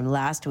something from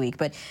last week.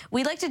 But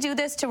we like to do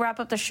this to wrap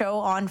up the show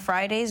on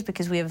Fridays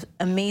because we have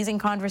amazing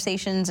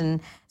conversations,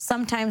 and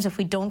sometimes if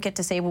we don't get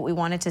to say what we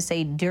wanted to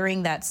say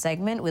during that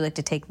segment, we like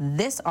to take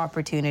this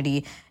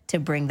opportunity to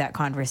bring that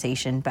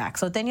conversation back.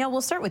 So Danielle,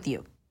 we'll start with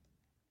you.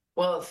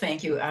 Well,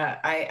 thank you.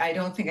 I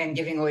don't think I'm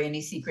giving away any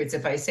secrets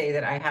if I say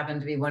that I happen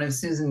to be one of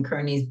Susan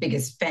Kearney's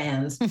biggest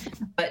fans.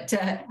 But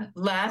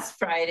last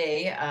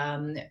Friday,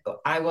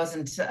 I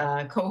wasn't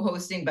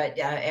co-hosting, but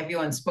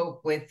everyone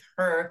spoke with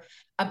her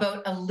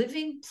about a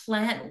living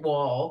plant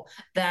wall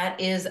that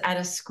is at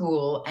a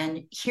school.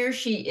 And here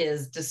she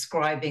is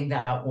describing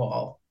that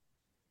wall.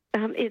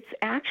 It's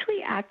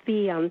actually at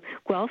the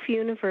Guelph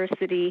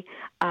University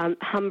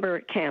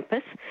Humber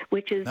campus,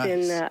 which is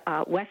in the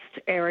west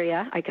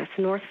area, I guess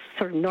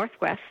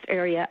northwest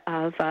area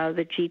of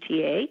the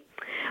GTA.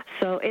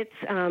 So it's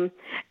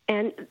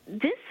and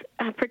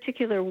this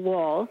particular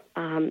wall,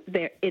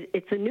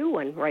 it's a new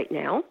one right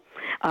now.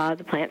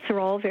 The plants are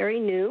all very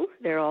new;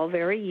 they're all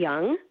very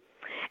young,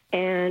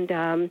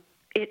 and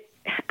it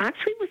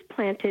actually was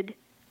planted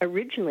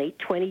originally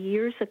 20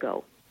 years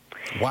ago.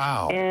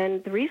 Wow.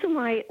 And the reason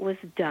why it was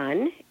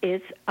done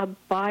is a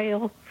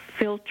biofuel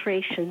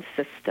filtration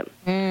system.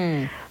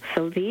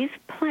 So these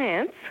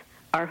plants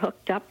are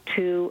hooked up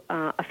to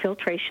a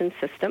filtration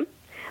system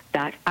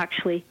that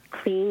actually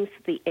cleans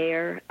the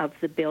air of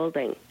the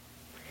building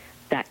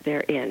that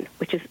they're in,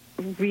 which is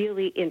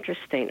really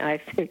interesting.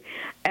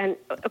 And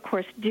of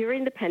course,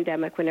 during the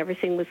pandemic, when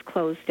everything was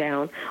closed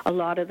down, a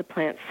lot of the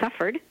plants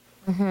suffered.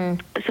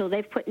 So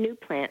they've put new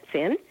plants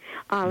in.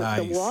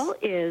 The wall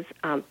is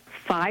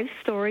 5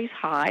 stories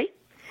high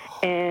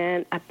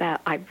and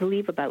I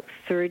believe about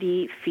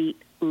 30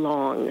 feet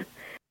long.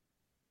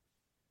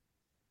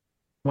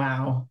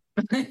 Wow.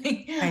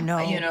 I know.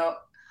 You know,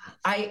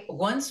 I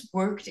once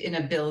worked in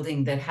a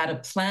building that had a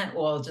plant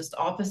wall just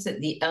opposite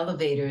the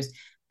elevators,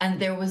 and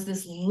there was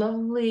this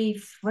lovely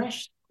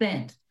fresh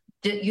scent.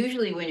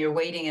 Usually when you're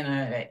waiting in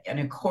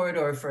a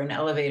corridor for an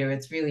elevator,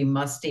 it's really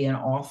musty and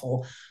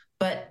awful.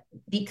 But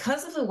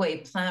because of the way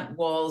plant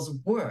walls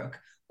work,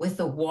 with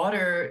the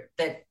water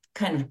that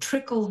kind of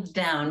trickles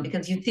down,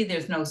 because you see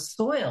there's no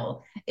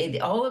soil,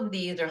 all of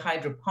these are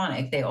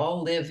hydroponic, they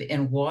all live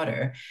in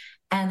water.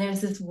 And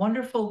there's this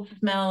wonderful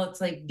smell.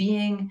 It's like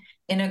being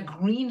in a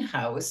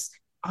greenhouse.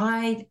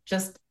 I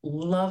just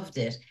loved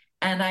it.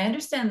 And I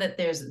understand that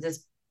there's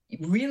this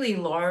really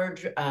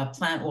large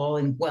plant wall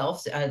in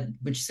Guelph,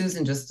 which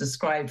Susan just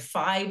described,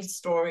 5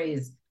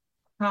 stories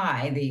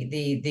high,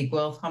 the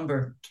Guelph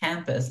Humber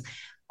campus.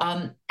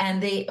 And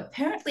they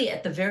apparently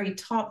at the very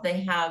top,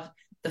 they have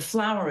the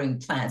flowering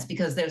plants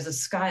because there's a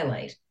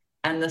skylight.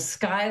 And the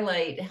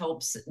skylight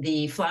helps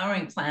the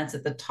flowering plants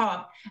at the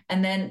top.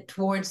 And then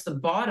towards the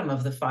bottom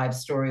of the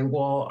 5-story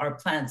wall are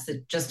plants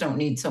that just don't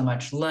need so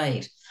much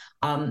light.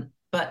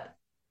 But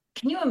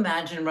can you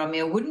imagine,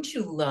 Ramya, wouldn't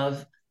you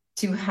love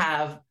to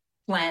have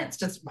plants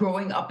just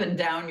growing up and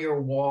down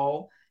your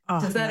wall?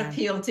 Does that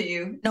appeal to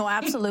you? No,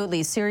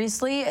 absolutely.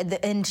 Seriously.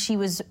 And she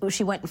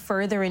went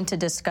further into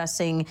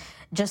discussing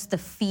just the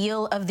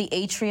feel of the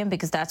atrium,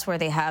 because that's where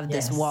they have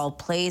this wall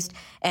placed,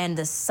 and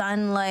the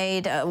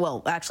sunlight,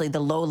 well, actually the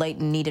low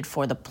light needed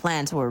for the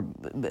plants were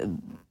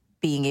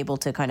being able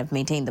to kind of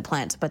maintain the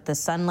plants, but the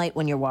sunlight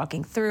when you're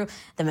walking through,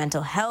 the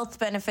mental health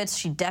benefits.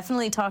 She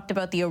definitely talked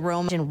about the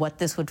aroma and what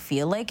this would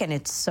feel like, and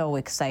it's so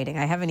exciting.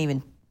 I haven't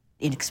even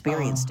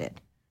experienced it.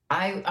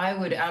 I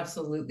would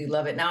absolutely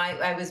love it. Now,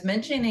 I was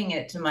mentioning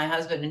it to my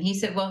husband, and he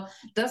said, well,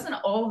 doesn't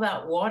all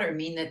that water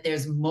mean that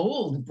there's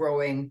mold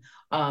growing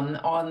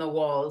on the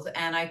walls?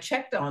 And I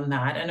checked on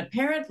that, and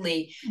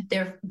apparently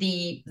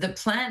the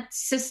plant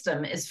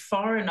system is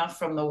far enough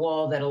from the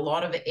wall that a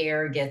lot of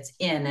air gets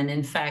in. And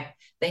in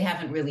fact, they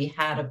haven't really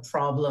had a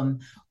problem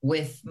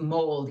with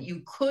mold.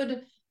 You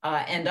could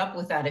end up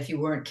with that if you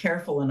weren't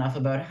careful enough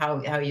about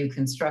how you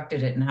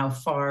constructed it and how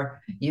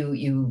far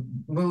you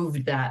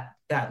moved that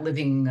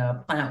living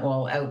plant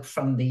wall out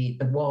from the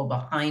wall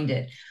behind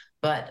it.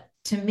 But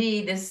to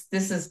me, this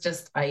is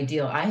just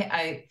ideal.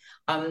 I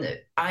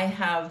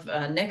have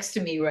next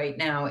to me right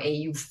now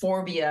a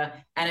euphorbia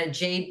and a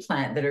jade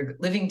plant that are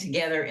living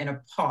together in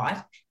a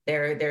pot.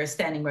 They're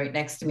standing right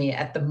next to me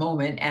at the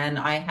moment, and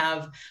I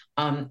have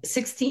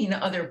 16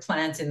 other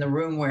plants in the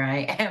room where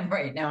I am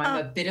right now.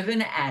 I'm a bit of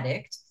an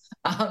addict,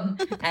 and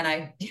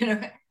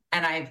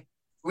I've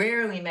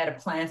rarely met a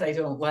plant I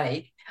don't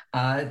like.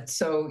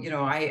 So,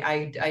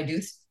 I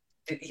do,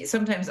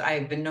 sometimes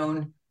I've been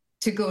known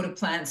to go to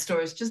plant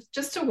stores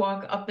just to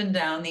walk up and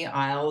down the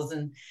aisles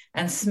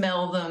and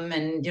smell them,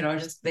 and,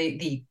 just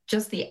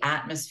the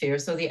atmosphere.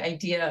 So the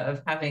idea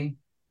of having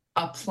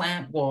a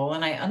plant wall,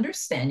 and I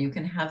understand you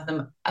can have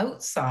them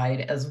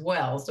outside as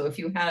well. So if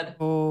you had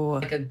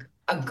like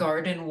a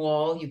garden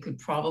wall, you could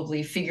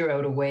probably figure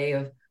out a way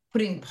of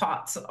putting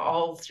pots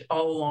all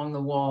along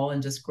the wall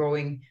and just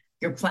growing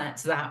your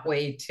plants that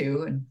way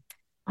too. And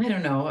I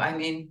don't know. I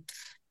mean,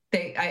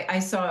 I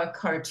saw a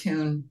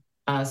cartoon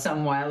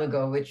some while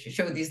ago which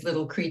showed these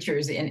little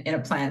creatures in a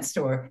plant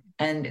store,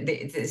 and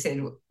they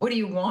said, "What do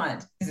you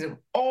want?" He said,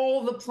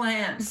 "All the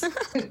plants."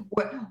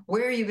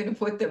 Where are you going to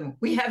put them?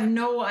 We have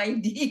no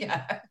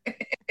idea.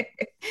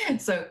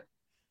 So,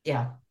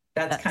 yeah,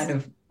 that's kind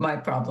of my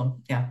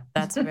problem. Yeah,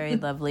 that's very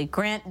lovely.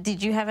 Grant,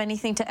 did you have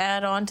anything to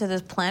add on to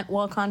this plant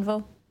wall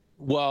convo?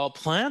 Well,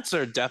 plants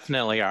are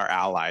definitely our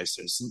allies.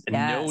 There's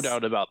no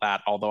doubt about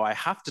that. Although I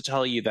have to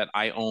tell you that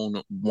I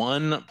own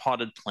one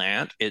potted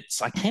plant.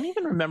 I can't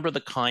even remember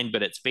the kind,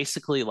 but it's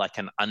basically like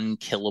an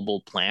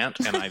unkillable plant.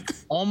 And I've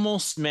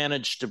almost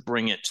managed to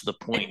bring it to the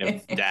point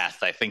of death,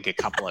 I think, a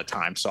couple of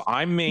times. So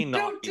I may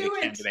not be the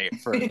candidate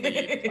for the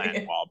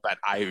plant wall, but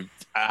I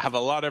have a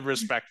lot of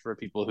respect for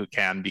people who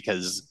can,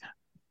 because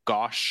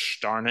gosh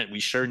darn it, we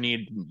sure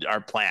need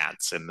our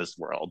plants in this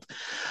world.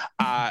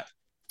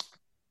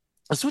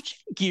 Switching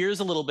gears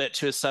a little bit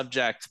to a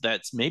subject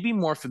that's maybe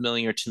more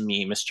familiar to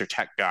me, Mr.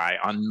 Tech Guy.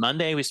 On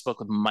Monday, we spoke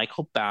with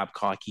Michael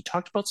Babcock. He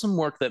talked about some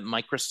work that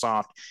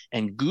Microsoft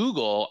and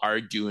Google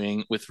are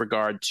doing with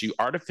regard to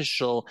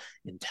artificial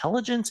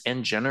intelligence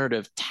and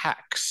generative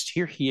text.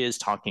 Here he is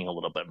talking a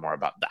little bit more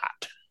about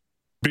that.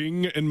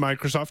 Bing and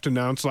Microsoft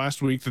announced last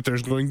week that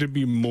there's going to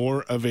be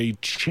more of a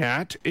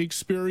chat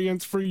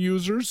experience for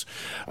users,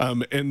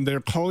 and they're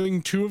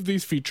calling two of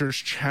these features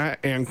Chat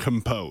and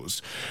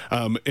Compose.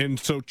 And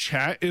so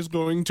chat is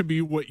going to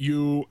be what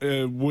you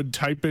would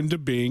type into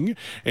Bing,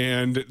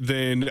 and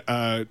then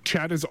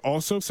chat is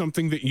also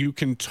something that you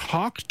can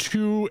talk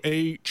to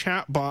a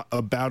chat bot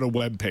about a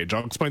web page.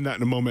 I'll explain that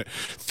in a moment.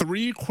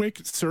 3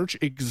 quick search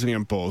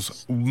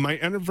examples. My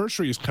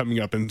anniversary is coming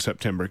up in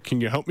September.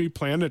 Can you help me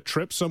plan a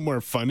trip somewhere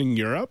fun in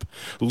Europe,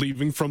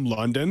 leaving from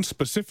London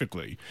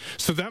specifically?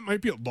 So that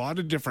might be a lot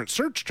of different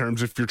search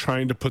terms if you're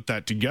trying to put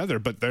that together,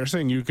 but they're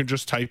saying you can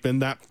just type in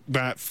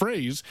that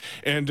phrase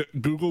and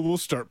Google will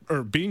start,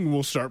 or Bing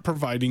will start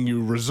providing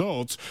you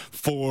results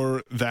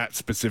for that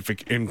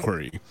specific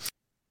inquiry.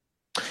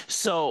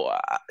 So,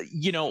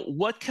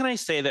 what can I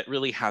say that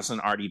really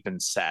hasn't already been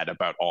said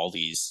about all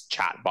these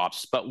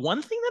chatbots? But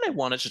one thing that I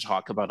wanted to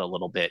talk about a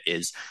little bit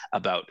is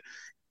about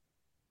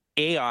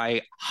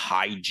AI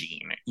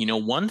hygiene.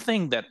 One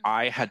thing that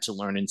I had to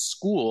learn in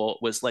school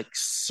was like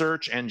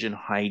search engine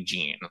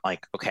hygiene.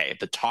 Like, okay,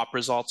 the top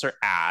results are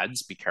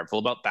ads. Be careful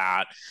about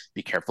that.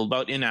 Be careful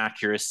about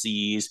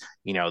inaccuracies.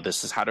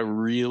 This is how to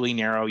really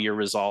narrow your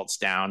results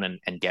down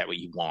and get what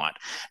you want.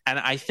 And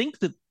I think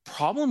the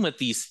problem with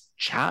these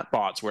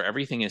chatbots where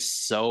everything is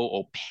so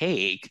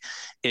opaque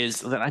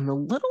is that I'm a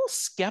little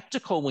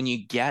skeptical when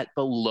you get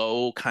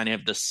below kind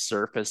of the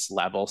surface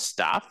level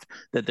stuff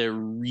that they're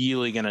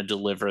really going to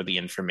deliver the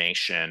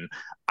information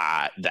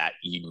that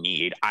you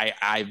need.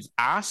 I've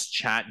asked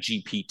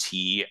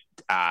ChatGPT,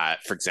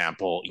 for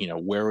example,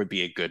 where would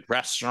be a good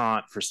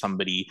restaurant for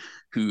somebody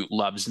who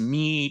loves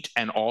meat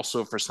and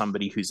also for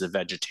somebody who's a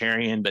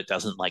vegetarian but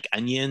doesn't like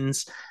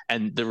onions.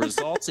 And the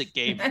results it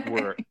gave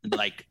were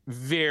like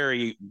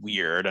very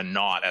weird and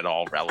not at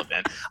all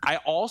relevant. I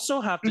also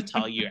have to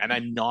tell you, and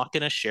I'm not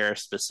going to share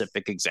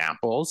specific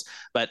examples,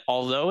 but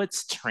although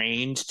it's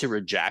trained to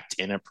reject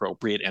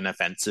inappropriate and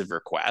offensive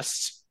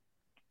requests,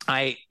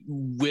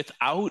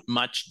 without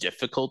much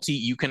difficulty,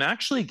 you can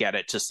actually get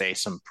it to say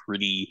some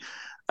pretty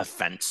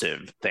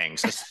offensive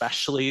things,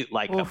 especially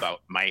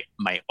about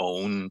my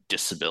own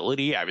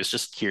disability. I was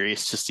just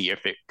curious to see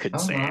if it could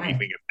say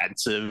anything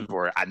offensive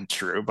or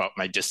untrue about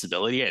my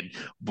disability, and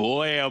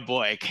boy, oh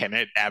boy, can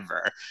it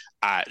ever.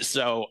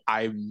 So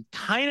I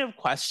kind of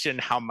question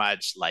how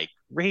much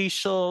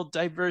racial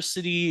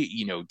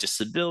diversity,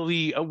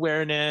 disability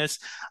awareness,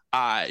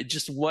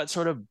 just what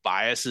sort of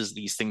biases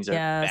these things are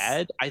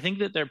fed. I think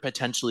that they're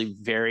potentially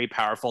very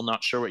powerful.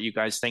 Not sure what you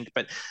guys think,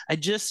 but I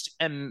just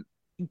am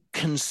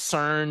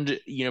concerned.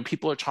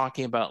 People are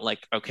talking about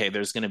okay,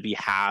 there's going to be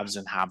haves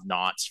and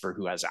have-nots for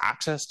who has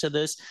access to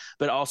this,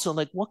 but also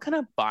what kind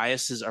of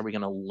biases are we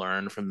going to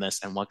learn from this,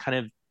 and what kind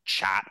of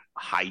chat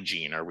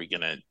hygiene are we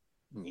going to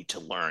need to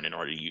learn in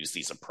order to use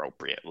these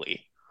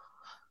appropriately?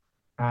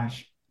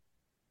 Gosh.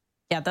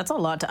 Yeah, that's a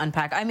lot to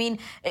unpack. I mean,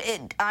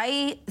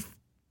 I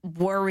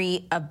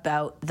worry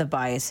about the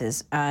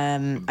biases.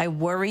 I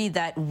worry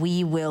that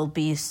we will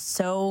be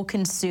so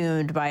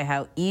consumed by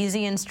how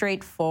easy and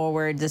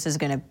straightforward this is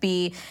going to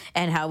be,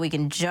 and how we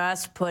can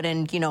just put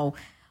in,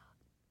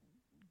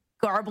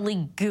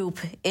 garbly goop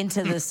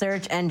into the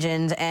search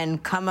engines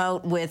and come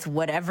out with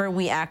whatever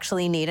we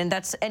actually need. And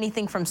that's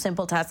anything from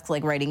simple tasks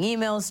like writing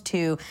emails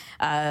to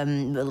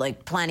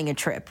planning a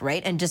trip,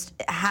 right? And just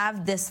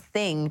have this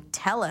thing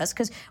tell us,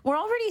 because we're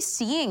already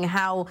seeing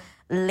how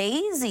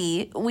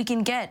lazy we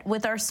can get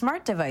with our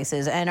smart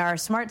devices and our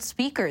smart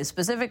speakers,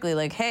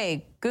 specifically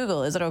hey,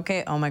 Google, is it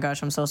okay? Oh my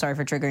gosh, I'm so sorry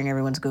for triggering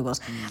everyone's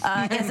Googles.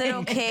 Is it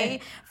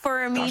okay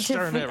for me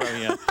to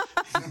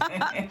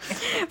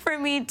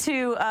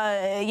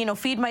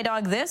feed my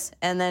dog this?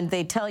 And then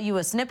they tell you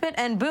a snippet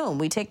and boom,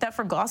 we take that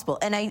for gospel.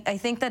 And I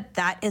think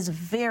that is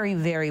very,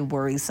 very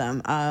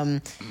worrisome.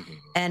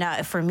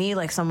 And for me,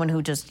 someone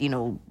who just,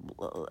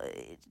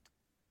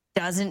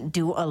 doesn't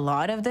do a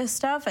lot of this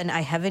stuff, and I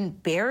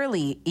haven't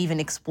barely even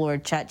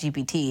explored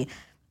ChatGPT,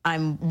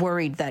 I'm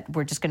worried that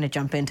we're just going to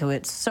jump into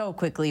it so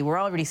quickly. We're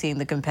already seeing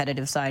the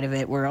competitive side of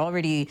it. We're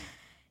already,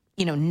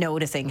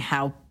 noticing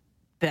how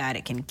bad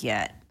it can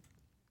get.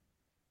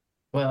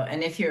 Well,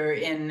 and if you're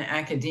in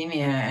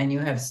academia and you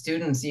have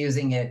students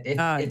using it,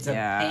 it's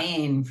a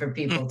pain for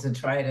people to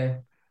try to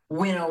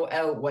winnow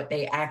out what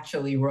they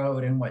actually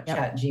wrote and what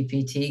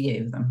ChatGPT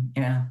gave them.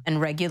 Yeah.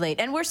 And regulate.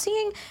 And we're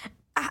seeing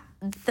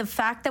the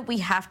fact that we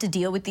have to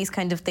deal with these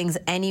kind of things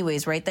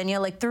anyways, right? Then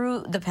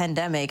through the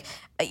pandemic,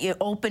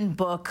 open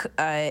book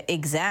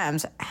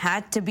exams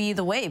had to be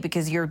the way,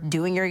 because you're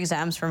doing your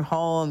exams from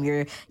home,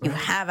 you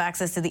have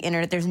access to the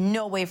internet. There's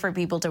no way for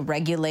people to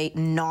regulate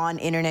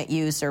non-internet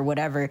use or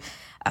whatever.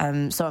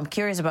 So I'm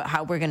curious about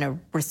how we're going to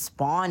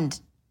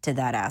respond to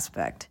that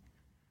aspect.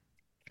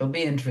 It'll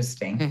be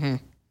interesting. Mm-hmm.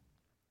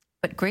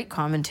 But great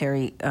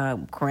commentary,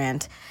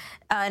 Grant.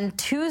 On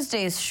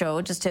Tuesday's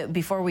show,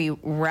 before we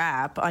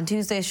wrap, on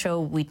Tuesday's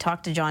show, we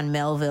talked to John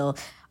Melville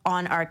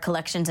on our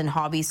Collections and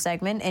Hobbies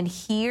segment, and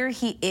here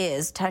he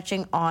is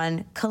touching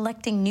on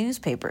collecting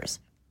newspapers.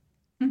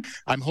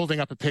 I'm holding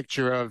up a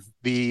picture of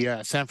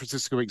the San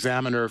Francisco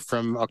Examiner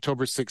from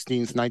October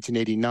 16th,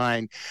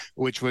 1989,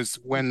 which was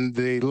when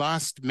the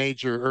last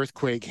major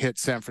earthquake hit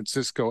San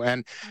Francisco.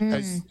 And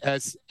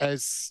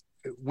as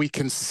we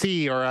can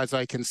see, or as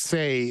I can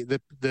say,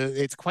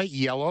 it's quite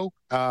yellow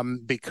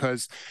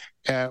because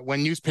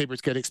when newspapers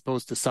get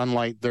exposed to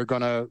sunlight, they're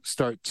going to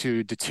start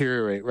to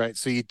deteriorate, right?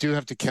 So you do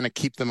have to kind of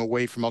keep them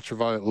away from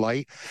ultraviolet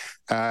light,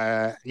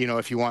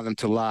 if you want them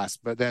to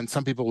last. But then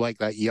some people like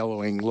that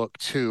yellowing look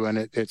too, and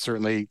it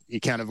certainly, you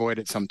can't avoid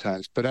it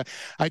sometimes. But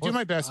I do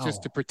my best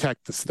just to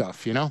protect the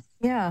stuff,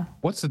 Yeah.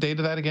 What's the date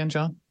of that again,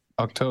 John?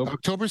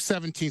 October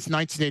 17th,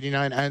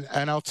 1989.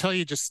 And I'll tell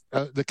you just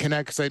the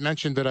connect, because I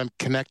mentioned that I'm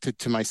connected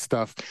to my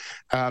stuff.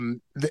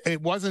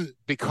 It wasn't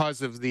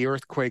because of the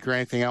earthquake or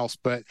anything else,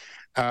 but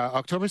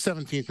October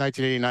 17th,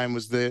 1989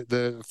 was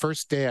the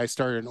first day I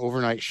started an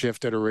overnight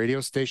shift at a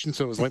radio station.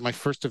 So it was like my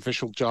first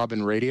official job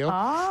in radio.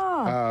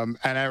 And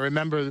I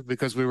remember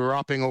because we were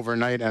opping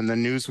overnight and the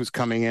news was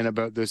coming in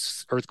about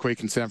this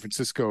earthquake in San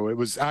Francisco. It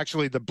was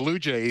actually the Blue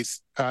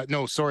Jays.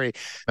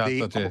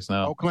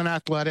 Oakland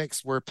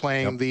Athletics were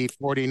playing the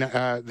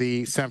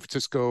San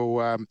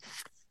Francisco.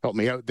 Help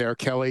me out there,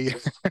 Kelly.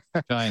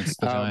 Giants.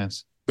 The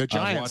Giants. The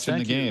Giants. Watching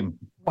the game.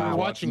 We were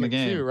watching the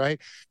game too, right?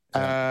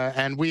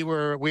 And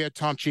we had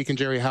Tom Cheek and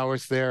Jerry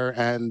Howarth there,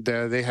 and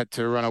they had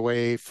to run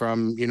away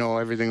from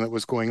everything that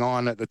was going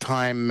on at the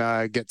time,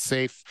 get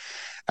safe.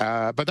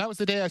 But that was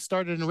the day I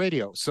started in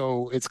radio,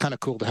 so it's kind of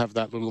cool to have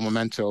that little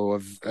memento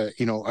of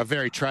a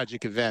very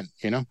tragic event.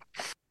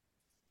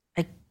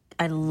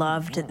 I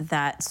loved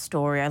that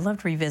story. I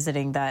loved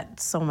revisiting that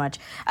so much.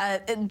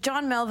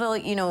 John Melville,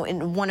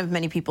 one of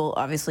many people,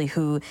 obviously,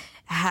 who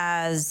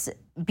has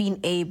been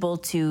able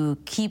to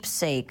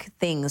keepsake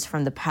things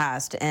from the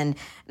past, and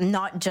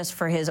not just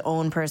for his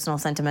own personal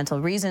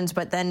sentimental reasons,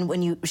 but then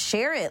when you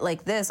share it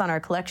like this on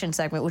our collection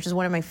segment, which is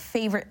one of my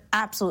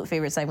absolute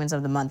favorite segments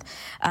of the month,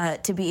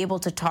 to be able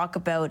to talk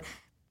about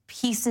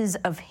pieces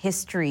of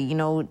history,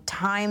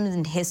 times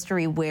in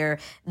history where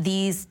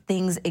these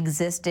things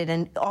existed.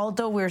 And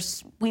although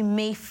we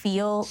may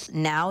feel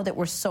now that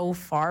we're so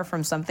far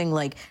from something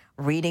like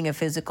reading a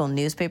physical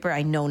newspaper,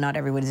 I know not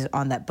everybody's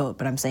on that boat,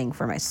 but I'm saying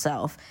for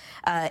myself,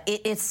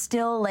 it's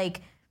still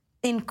like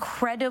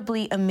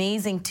incredibly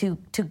amazing to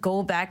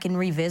go back and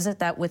revisit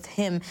that with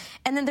him.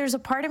 And then there's a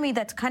part of me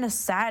that's kind of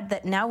sad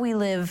that now we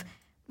live,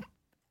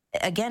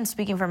 again,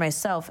 speaking for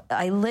myself,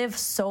 I live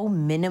so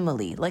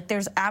minimally. Like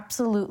there's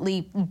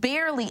absolutely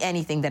barely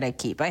anything that I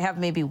keep. I have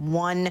maybe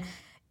one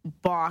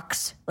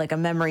box, like a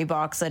memory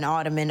box, an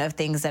ottoman of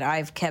things that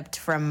I've kept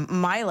from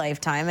my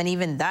lifetime. And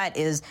even that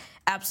is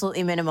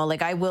absolutely minimal.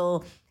 Like I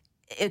will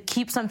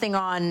keep something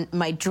on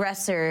my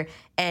dresser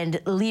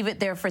and leave it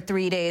there for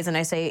 3 days. And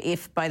I say,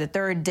 if by the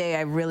third day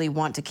I really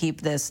want to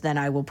keep this, then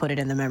I will put it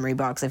in the memory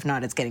box. If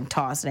not, it's getting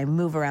tossed. And I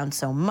move around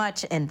so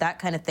much and that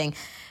kind of thing.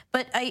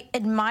 But I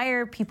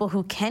admire people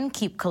who can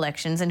keep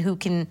collections and who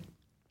can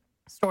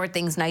store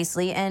things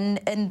nicely and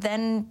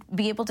then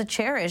be able to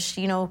cherish,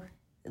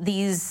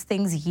 these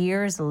things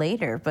years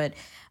later. But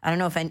I don't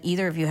know if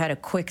either of you had a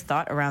quick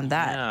thought around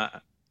that. Yeah,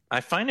 I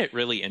find it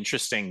really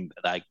interesting,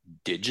 like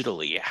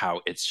digitally,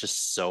 how it's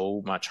just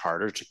so much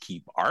harder to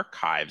keep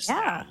archives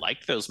now,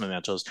 like those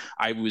mementos.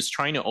 I was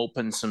trying to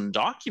open some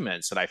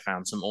documents that I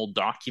found, some old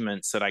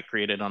documents that I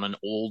created on an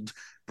old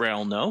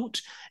Braille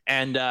note,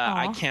 and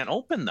I can't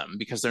open them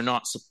because they're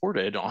not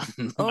supported on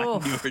my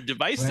newer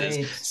devices.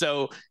 Right.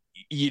 So,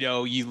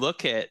 you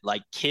look at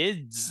like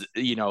kids,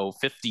 50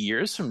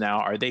 years from now,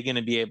 are they going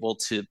to be able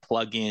to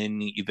plug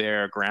in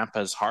their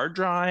grandpa's hard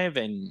drive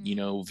and,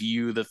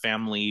 view the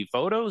family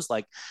photos?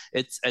 Like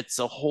it's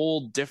a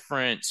whole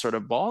different sort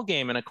of ball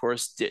game. And of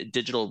course,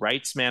 digital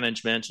rights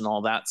management and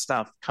all that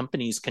stuff,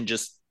 companies can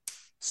just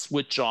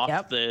switch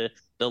off the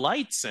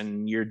lights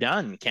and you're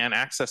done. Can't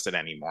access it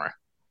anymore.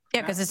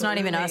 Yeah, because it's not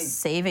even us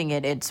saving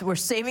it. We're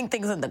saving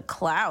things in the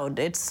cloud.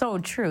 It's so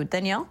true.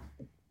 Danielle?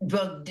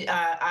 Well,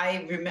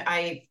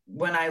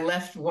 when I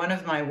left one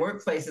of my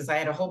workplaces, I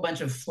had a whole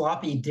bunch of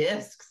floppy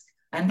disks,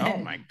 and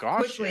then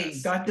quickly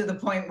got to the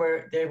point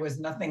where there was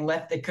nothing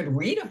left that could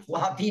read a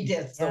floppy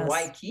disk. So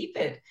why keep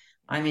it?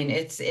 I mean,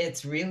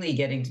 it's really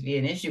getting to be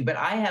an issue. But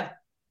I have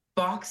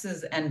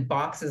boxes and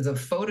boxes of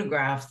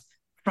photographs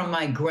from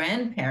my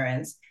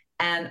grandparents.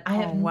 And I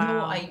have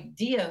no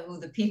idea who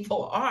the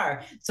people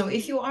are. So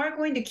if you are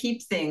going to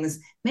keep things,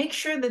 make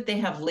sure that they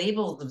have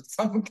labels of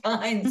some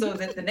kind so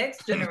that the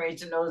next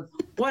generation knows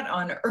what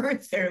on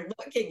earth they're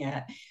looking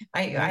at.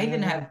 I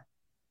even have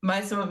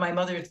some of my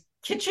mother's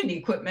kitchen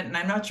equipment, and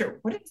I'm not sure,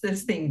 what does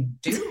this thing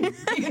do?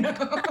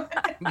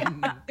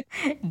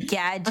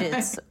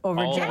 Gadgets over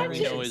all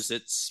generations. All I know is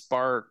it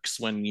sparks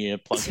when you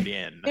plug it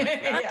in.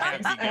 That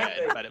can't be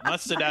good, but it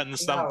must have done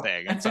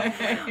something.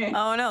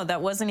 Oh no,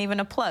 that wasn't even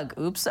a plug.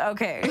 Oops.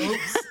 Okay.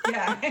 Oops.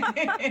 Yeah.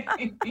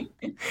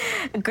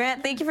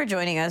 Grant, thank you for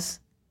joining us.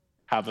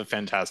 Have a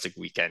fantastic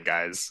weekend,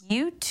 guys.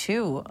 You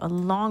too. A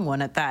long one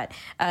at that.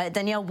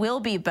 Danielle will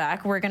be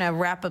back. We're going to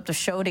wrap up the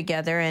show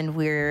together, and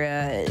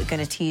we're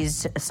going to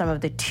tease some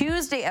of the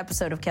Tuesday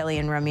episode of Kelly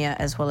and Ramya,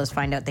 as well as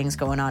find out things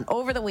going on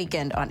over the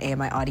weekend on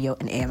AMI Audio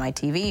and AMI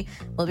TV.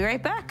 We'll be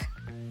right back.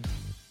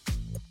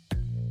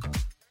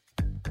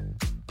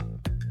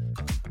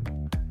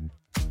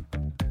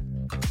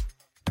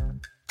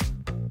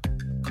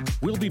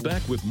 We'll be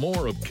back with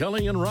more of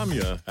Kelly and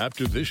Ramya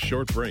after this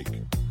short break.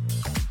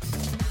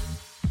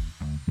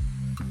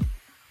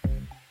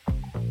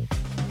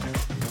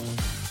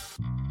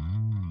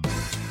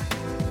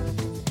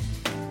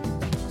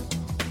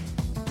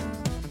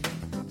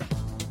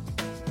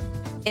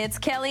 It's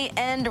Kelly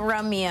and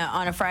Ramya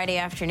on a Friday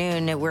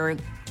afternoon. We're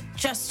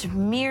just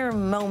mere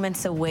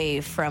moments away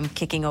from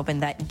kicking open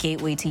that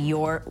gateway to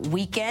your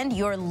weekend,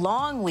 your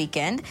long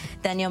weekend.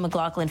 Danielle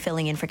McLaughlin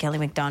filling in for Kelly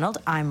McDonald.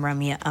 I'm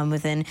Ramya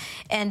Amuthan.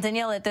 And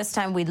Danielle, at this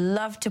time, we'd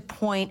love to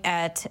point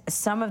at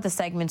some of the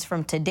segments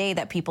from today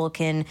that people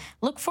can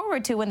look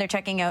forward to when they're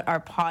checking out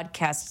our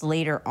podcasts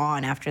later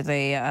on after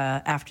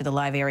the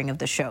live airing of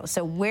the show.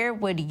 So where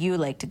would you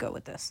like to go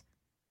with this?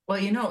 Well,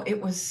 it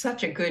was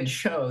such a good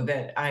show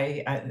that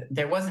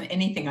there wasn't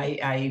anything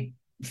I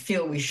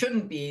feel we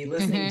shouldn't be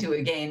listening to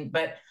again,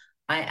 but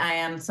I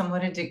am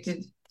somewhat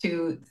addicted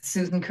to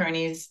Susan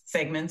Kearney's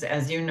segments,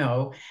 as you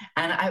know,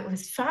 and it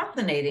was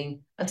fascinating,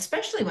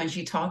 especially when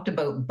she talked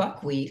about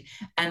buckwheat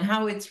and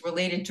how it's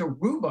related to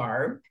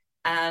rhubarb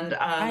and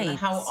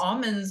how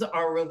almonds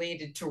are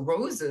related to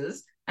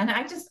roses. And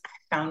I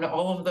found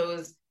all of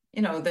those,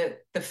 the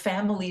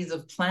families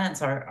of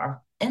plants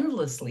are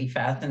endlessly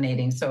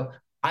fascinating. So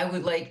I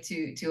would like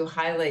to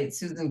highlight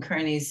Susan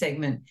Kearney's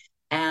segment,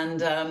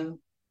 and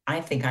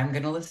I think I'm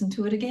going to listen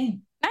to it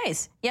again.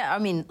 Nice. Yeah, I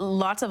mean,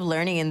 lots of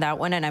learning in that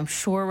one, and I'm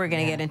sure we're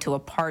going to get into a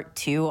part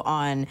 2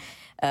 on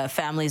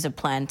families of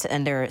plants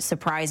and their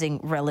surprising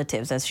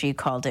relatives, as she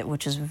called it,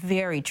 which is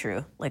very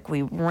true. Like,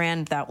 we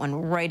ran that one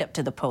right up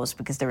to the post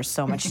because there was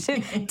so much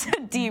to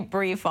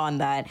debrief on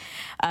that.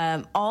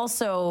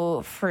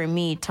 Also, for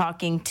me,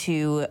 talking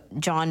to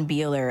John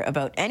Beeler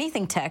about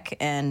anything tech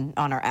and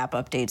on our app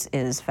updates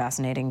is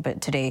fascinating.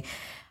 But today,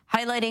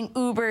 highlighting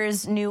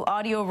Uber's new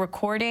audio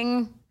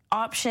recording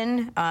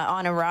option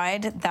on a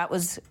ride, that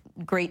was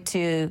great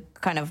to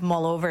kind of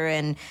mull over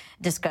and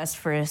discuss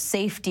for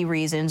safety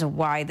reasons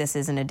why this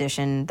is an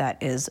addition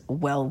that is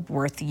well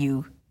worth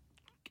you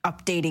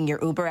updating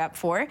your Uber app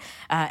for.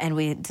 And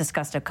we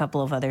discussed a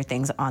couple of other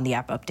things on the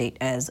app update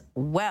as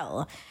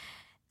well.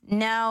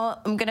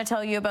 Now, I'm going to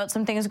tell you about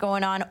some things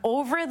going on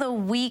over the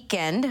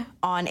weekend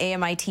on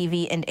AMI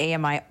TV and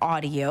AMI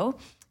Audio.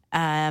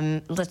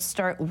 Let's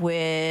start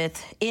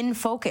with In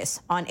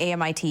Focus on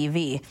AMI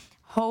TV.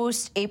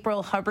 Host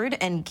April Hubbard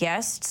and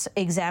guests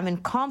examine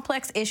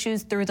complex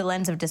issues through the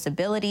lens of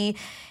disability.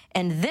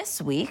 And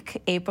this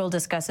week, April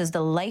discusses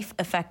the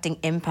life-affecting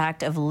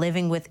impact of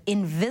living with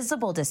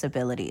invisible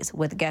disabilities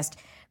with guest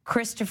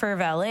Christopher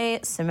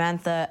Valet,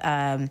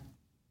 Samantha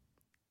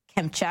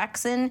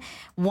Kempchackson,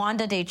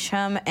 Wanda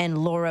Day-Chum, and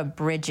Laura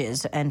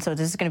Bridges. And so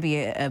this is going to be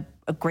a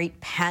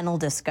great panel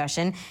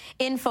discussion.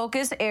 In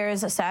Focus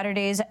airs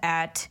Saturdays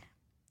at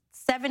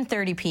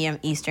 7:30 p.m.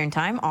 Eastern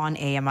Time on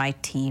AMI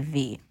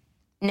TV.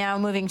 Now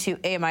moving to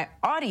AMI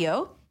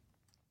Audio.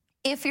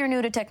 If you're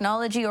new to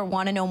technology or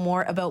want to know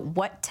more about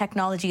what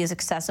technology is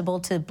accessible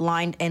to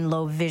blind and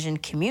low vision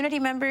community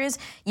members,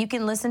 you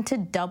can listen to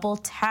Double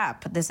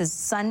Tap. This is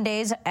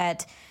Sundays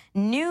at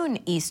noon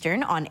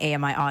Eastern on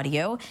AMI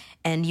Audio,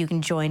 and you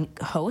can join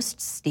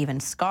hosts Stephen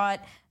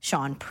Scott,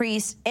 Sean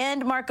Priest,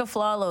 and Mark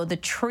Aflalo, the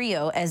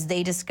trio, as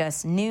they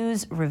discuss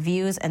news,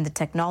 reviews, and the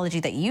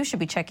technology that you should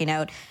be checking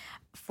out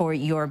for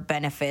your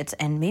benefits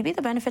and maybe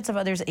the benefits of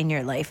others in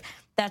your life.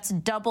 That's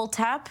Double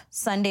Tap,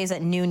 Sundays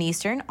at noon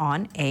Eastern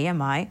on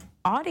AMI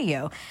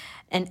Audio.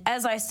 And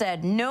as I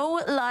said,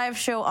 no live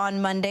show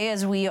on Monday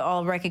as we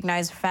all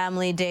recognize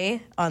Family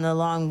Day on the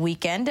long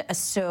weekend.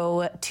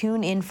 So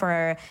tune in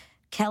for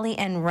Kelly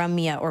and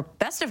Ramya, or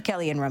Best of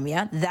Kelly and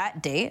Ramya,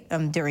 that day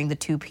during the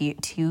 2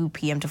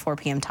 p.m. to 4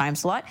 p.m. time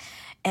slot.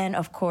 And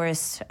of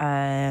course,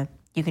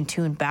 you can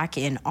tune back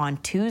in on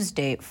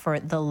Tuesday for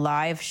the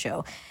live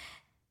show.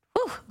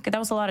 Whew, that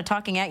was a lot of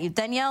talking at you.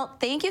 Danielle,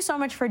 thank you so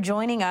much for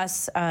joining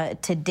us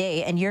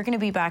today. And you're going to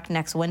be back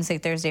next Wednesday,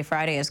 Thursday,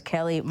 Friday as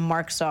Kelly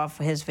marks off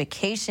his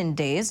vacation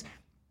days.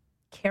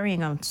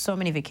 Carrying on so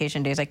many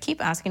vacation days. I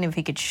keep asking him if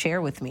he could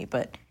share with me,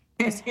 but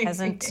he just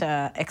hasn't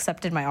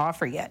accepted my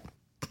offer yet.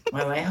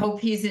 Well, I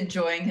hope he's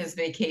enjoying his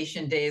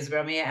vacation days,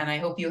 Ramya, and I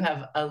hope you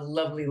have a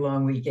lovely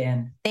long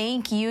weekend.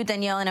 Thank you,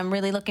 Danielle, and I'm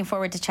really looking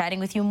forward to chatting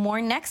with you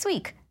more next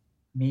week.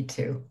 Me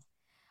too.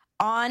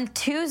 On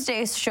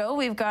Tuesday's show,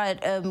 we've got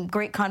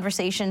great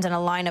conversations and a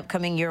lineup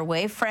coming your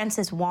way.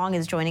 Frances Wong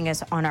is joining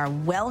us on our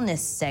wellness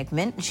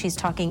segment. She's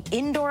talking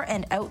indoor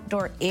and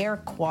outdoor air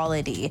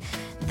quality.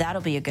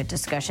 That'll be a good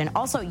discussion.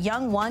 Also,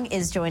 Young Wong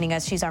is joining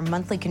us. She's our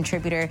monthly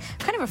contributor,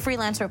 kind of a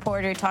freelance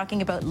reporter,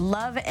 talking about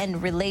love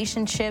and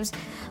relationships,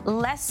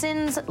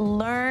 lessons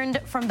learned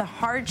from the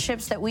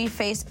hardships that we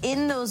face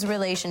in those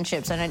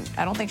relationships. And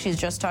I don't think she's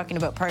just talking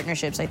about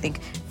partnerships. I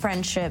think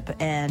friendship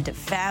and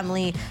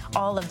family,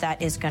 all of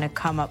that is going to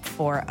come up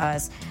for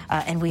us.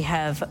 And we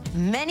have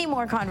many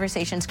more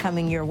conversations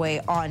coming your way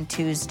on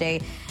Tuesday.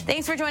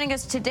 Thanks for joining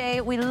us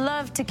today. We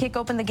love to kick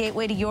open the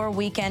gateway to your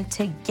weekend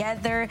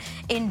together.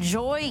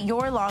 Enjoy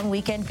your long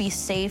weekend. Be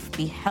safe,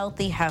 be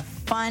healthy, have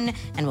fun,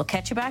 and we'll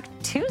catch you back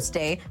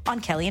Tuesday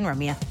on Kelly and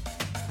Ramya.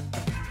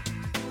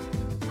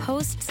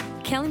 Hosts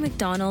Kelly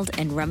McDonald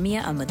and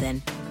Ramya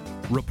Amuddin.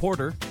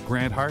 Reporter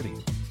Grant Hardy.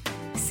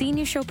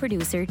 Senior show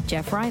producer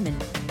Jeff Ryman.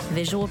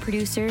 Visual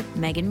producer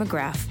Megan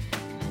McGrath.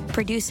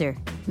 Producer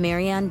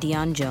Marianne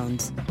Dion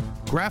Jones.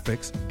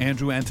 Graphics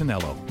Andrew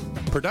Antonello.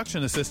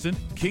 Production assistant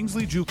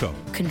Kingsley Juco.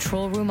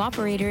 Control room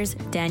operators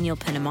Daniel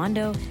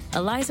Penamondo,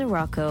 Eliza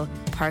Rocco,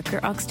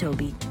 Parker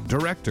Oxtoby.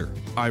 Director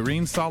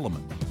Irene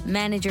Solomon.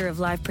 Manager of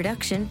live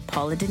production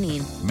Paula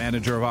Deneen.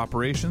 Manager of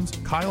operations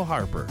Kyle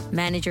Harper.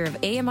 Manager of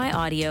AMI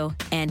Audio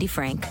Andy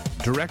Frank.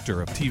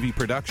 Director of TV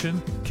production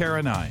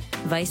Kara Nye.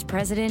 Vice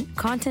President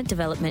Content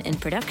Development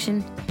and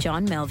Production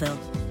John Melville.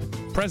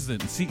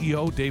 President and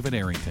CEO David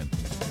Arrington.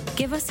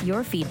 Give us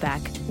your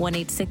feedback.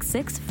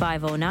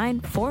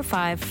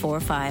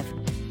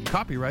 1-866-509-4545.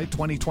 Copyright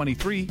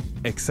 2023,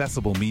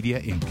 Accessible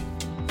Media, Inc.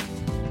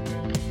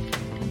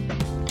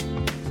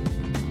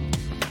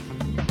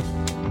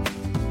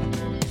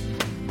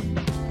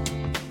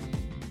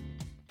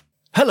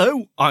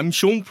 Hello, I'm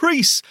Sean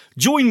Priest.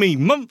 Join me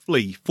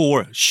monthly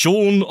for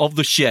Sean of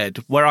the Shed,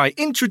 where I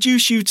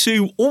introduce you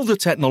to all the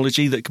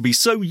technology that can be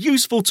so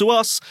useful to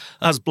us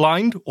as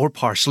blind or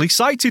partially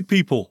sighted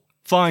people.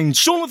 Find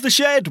Sean of the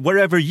Shed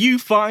wherever you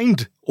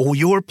find all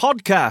your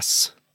podcasts.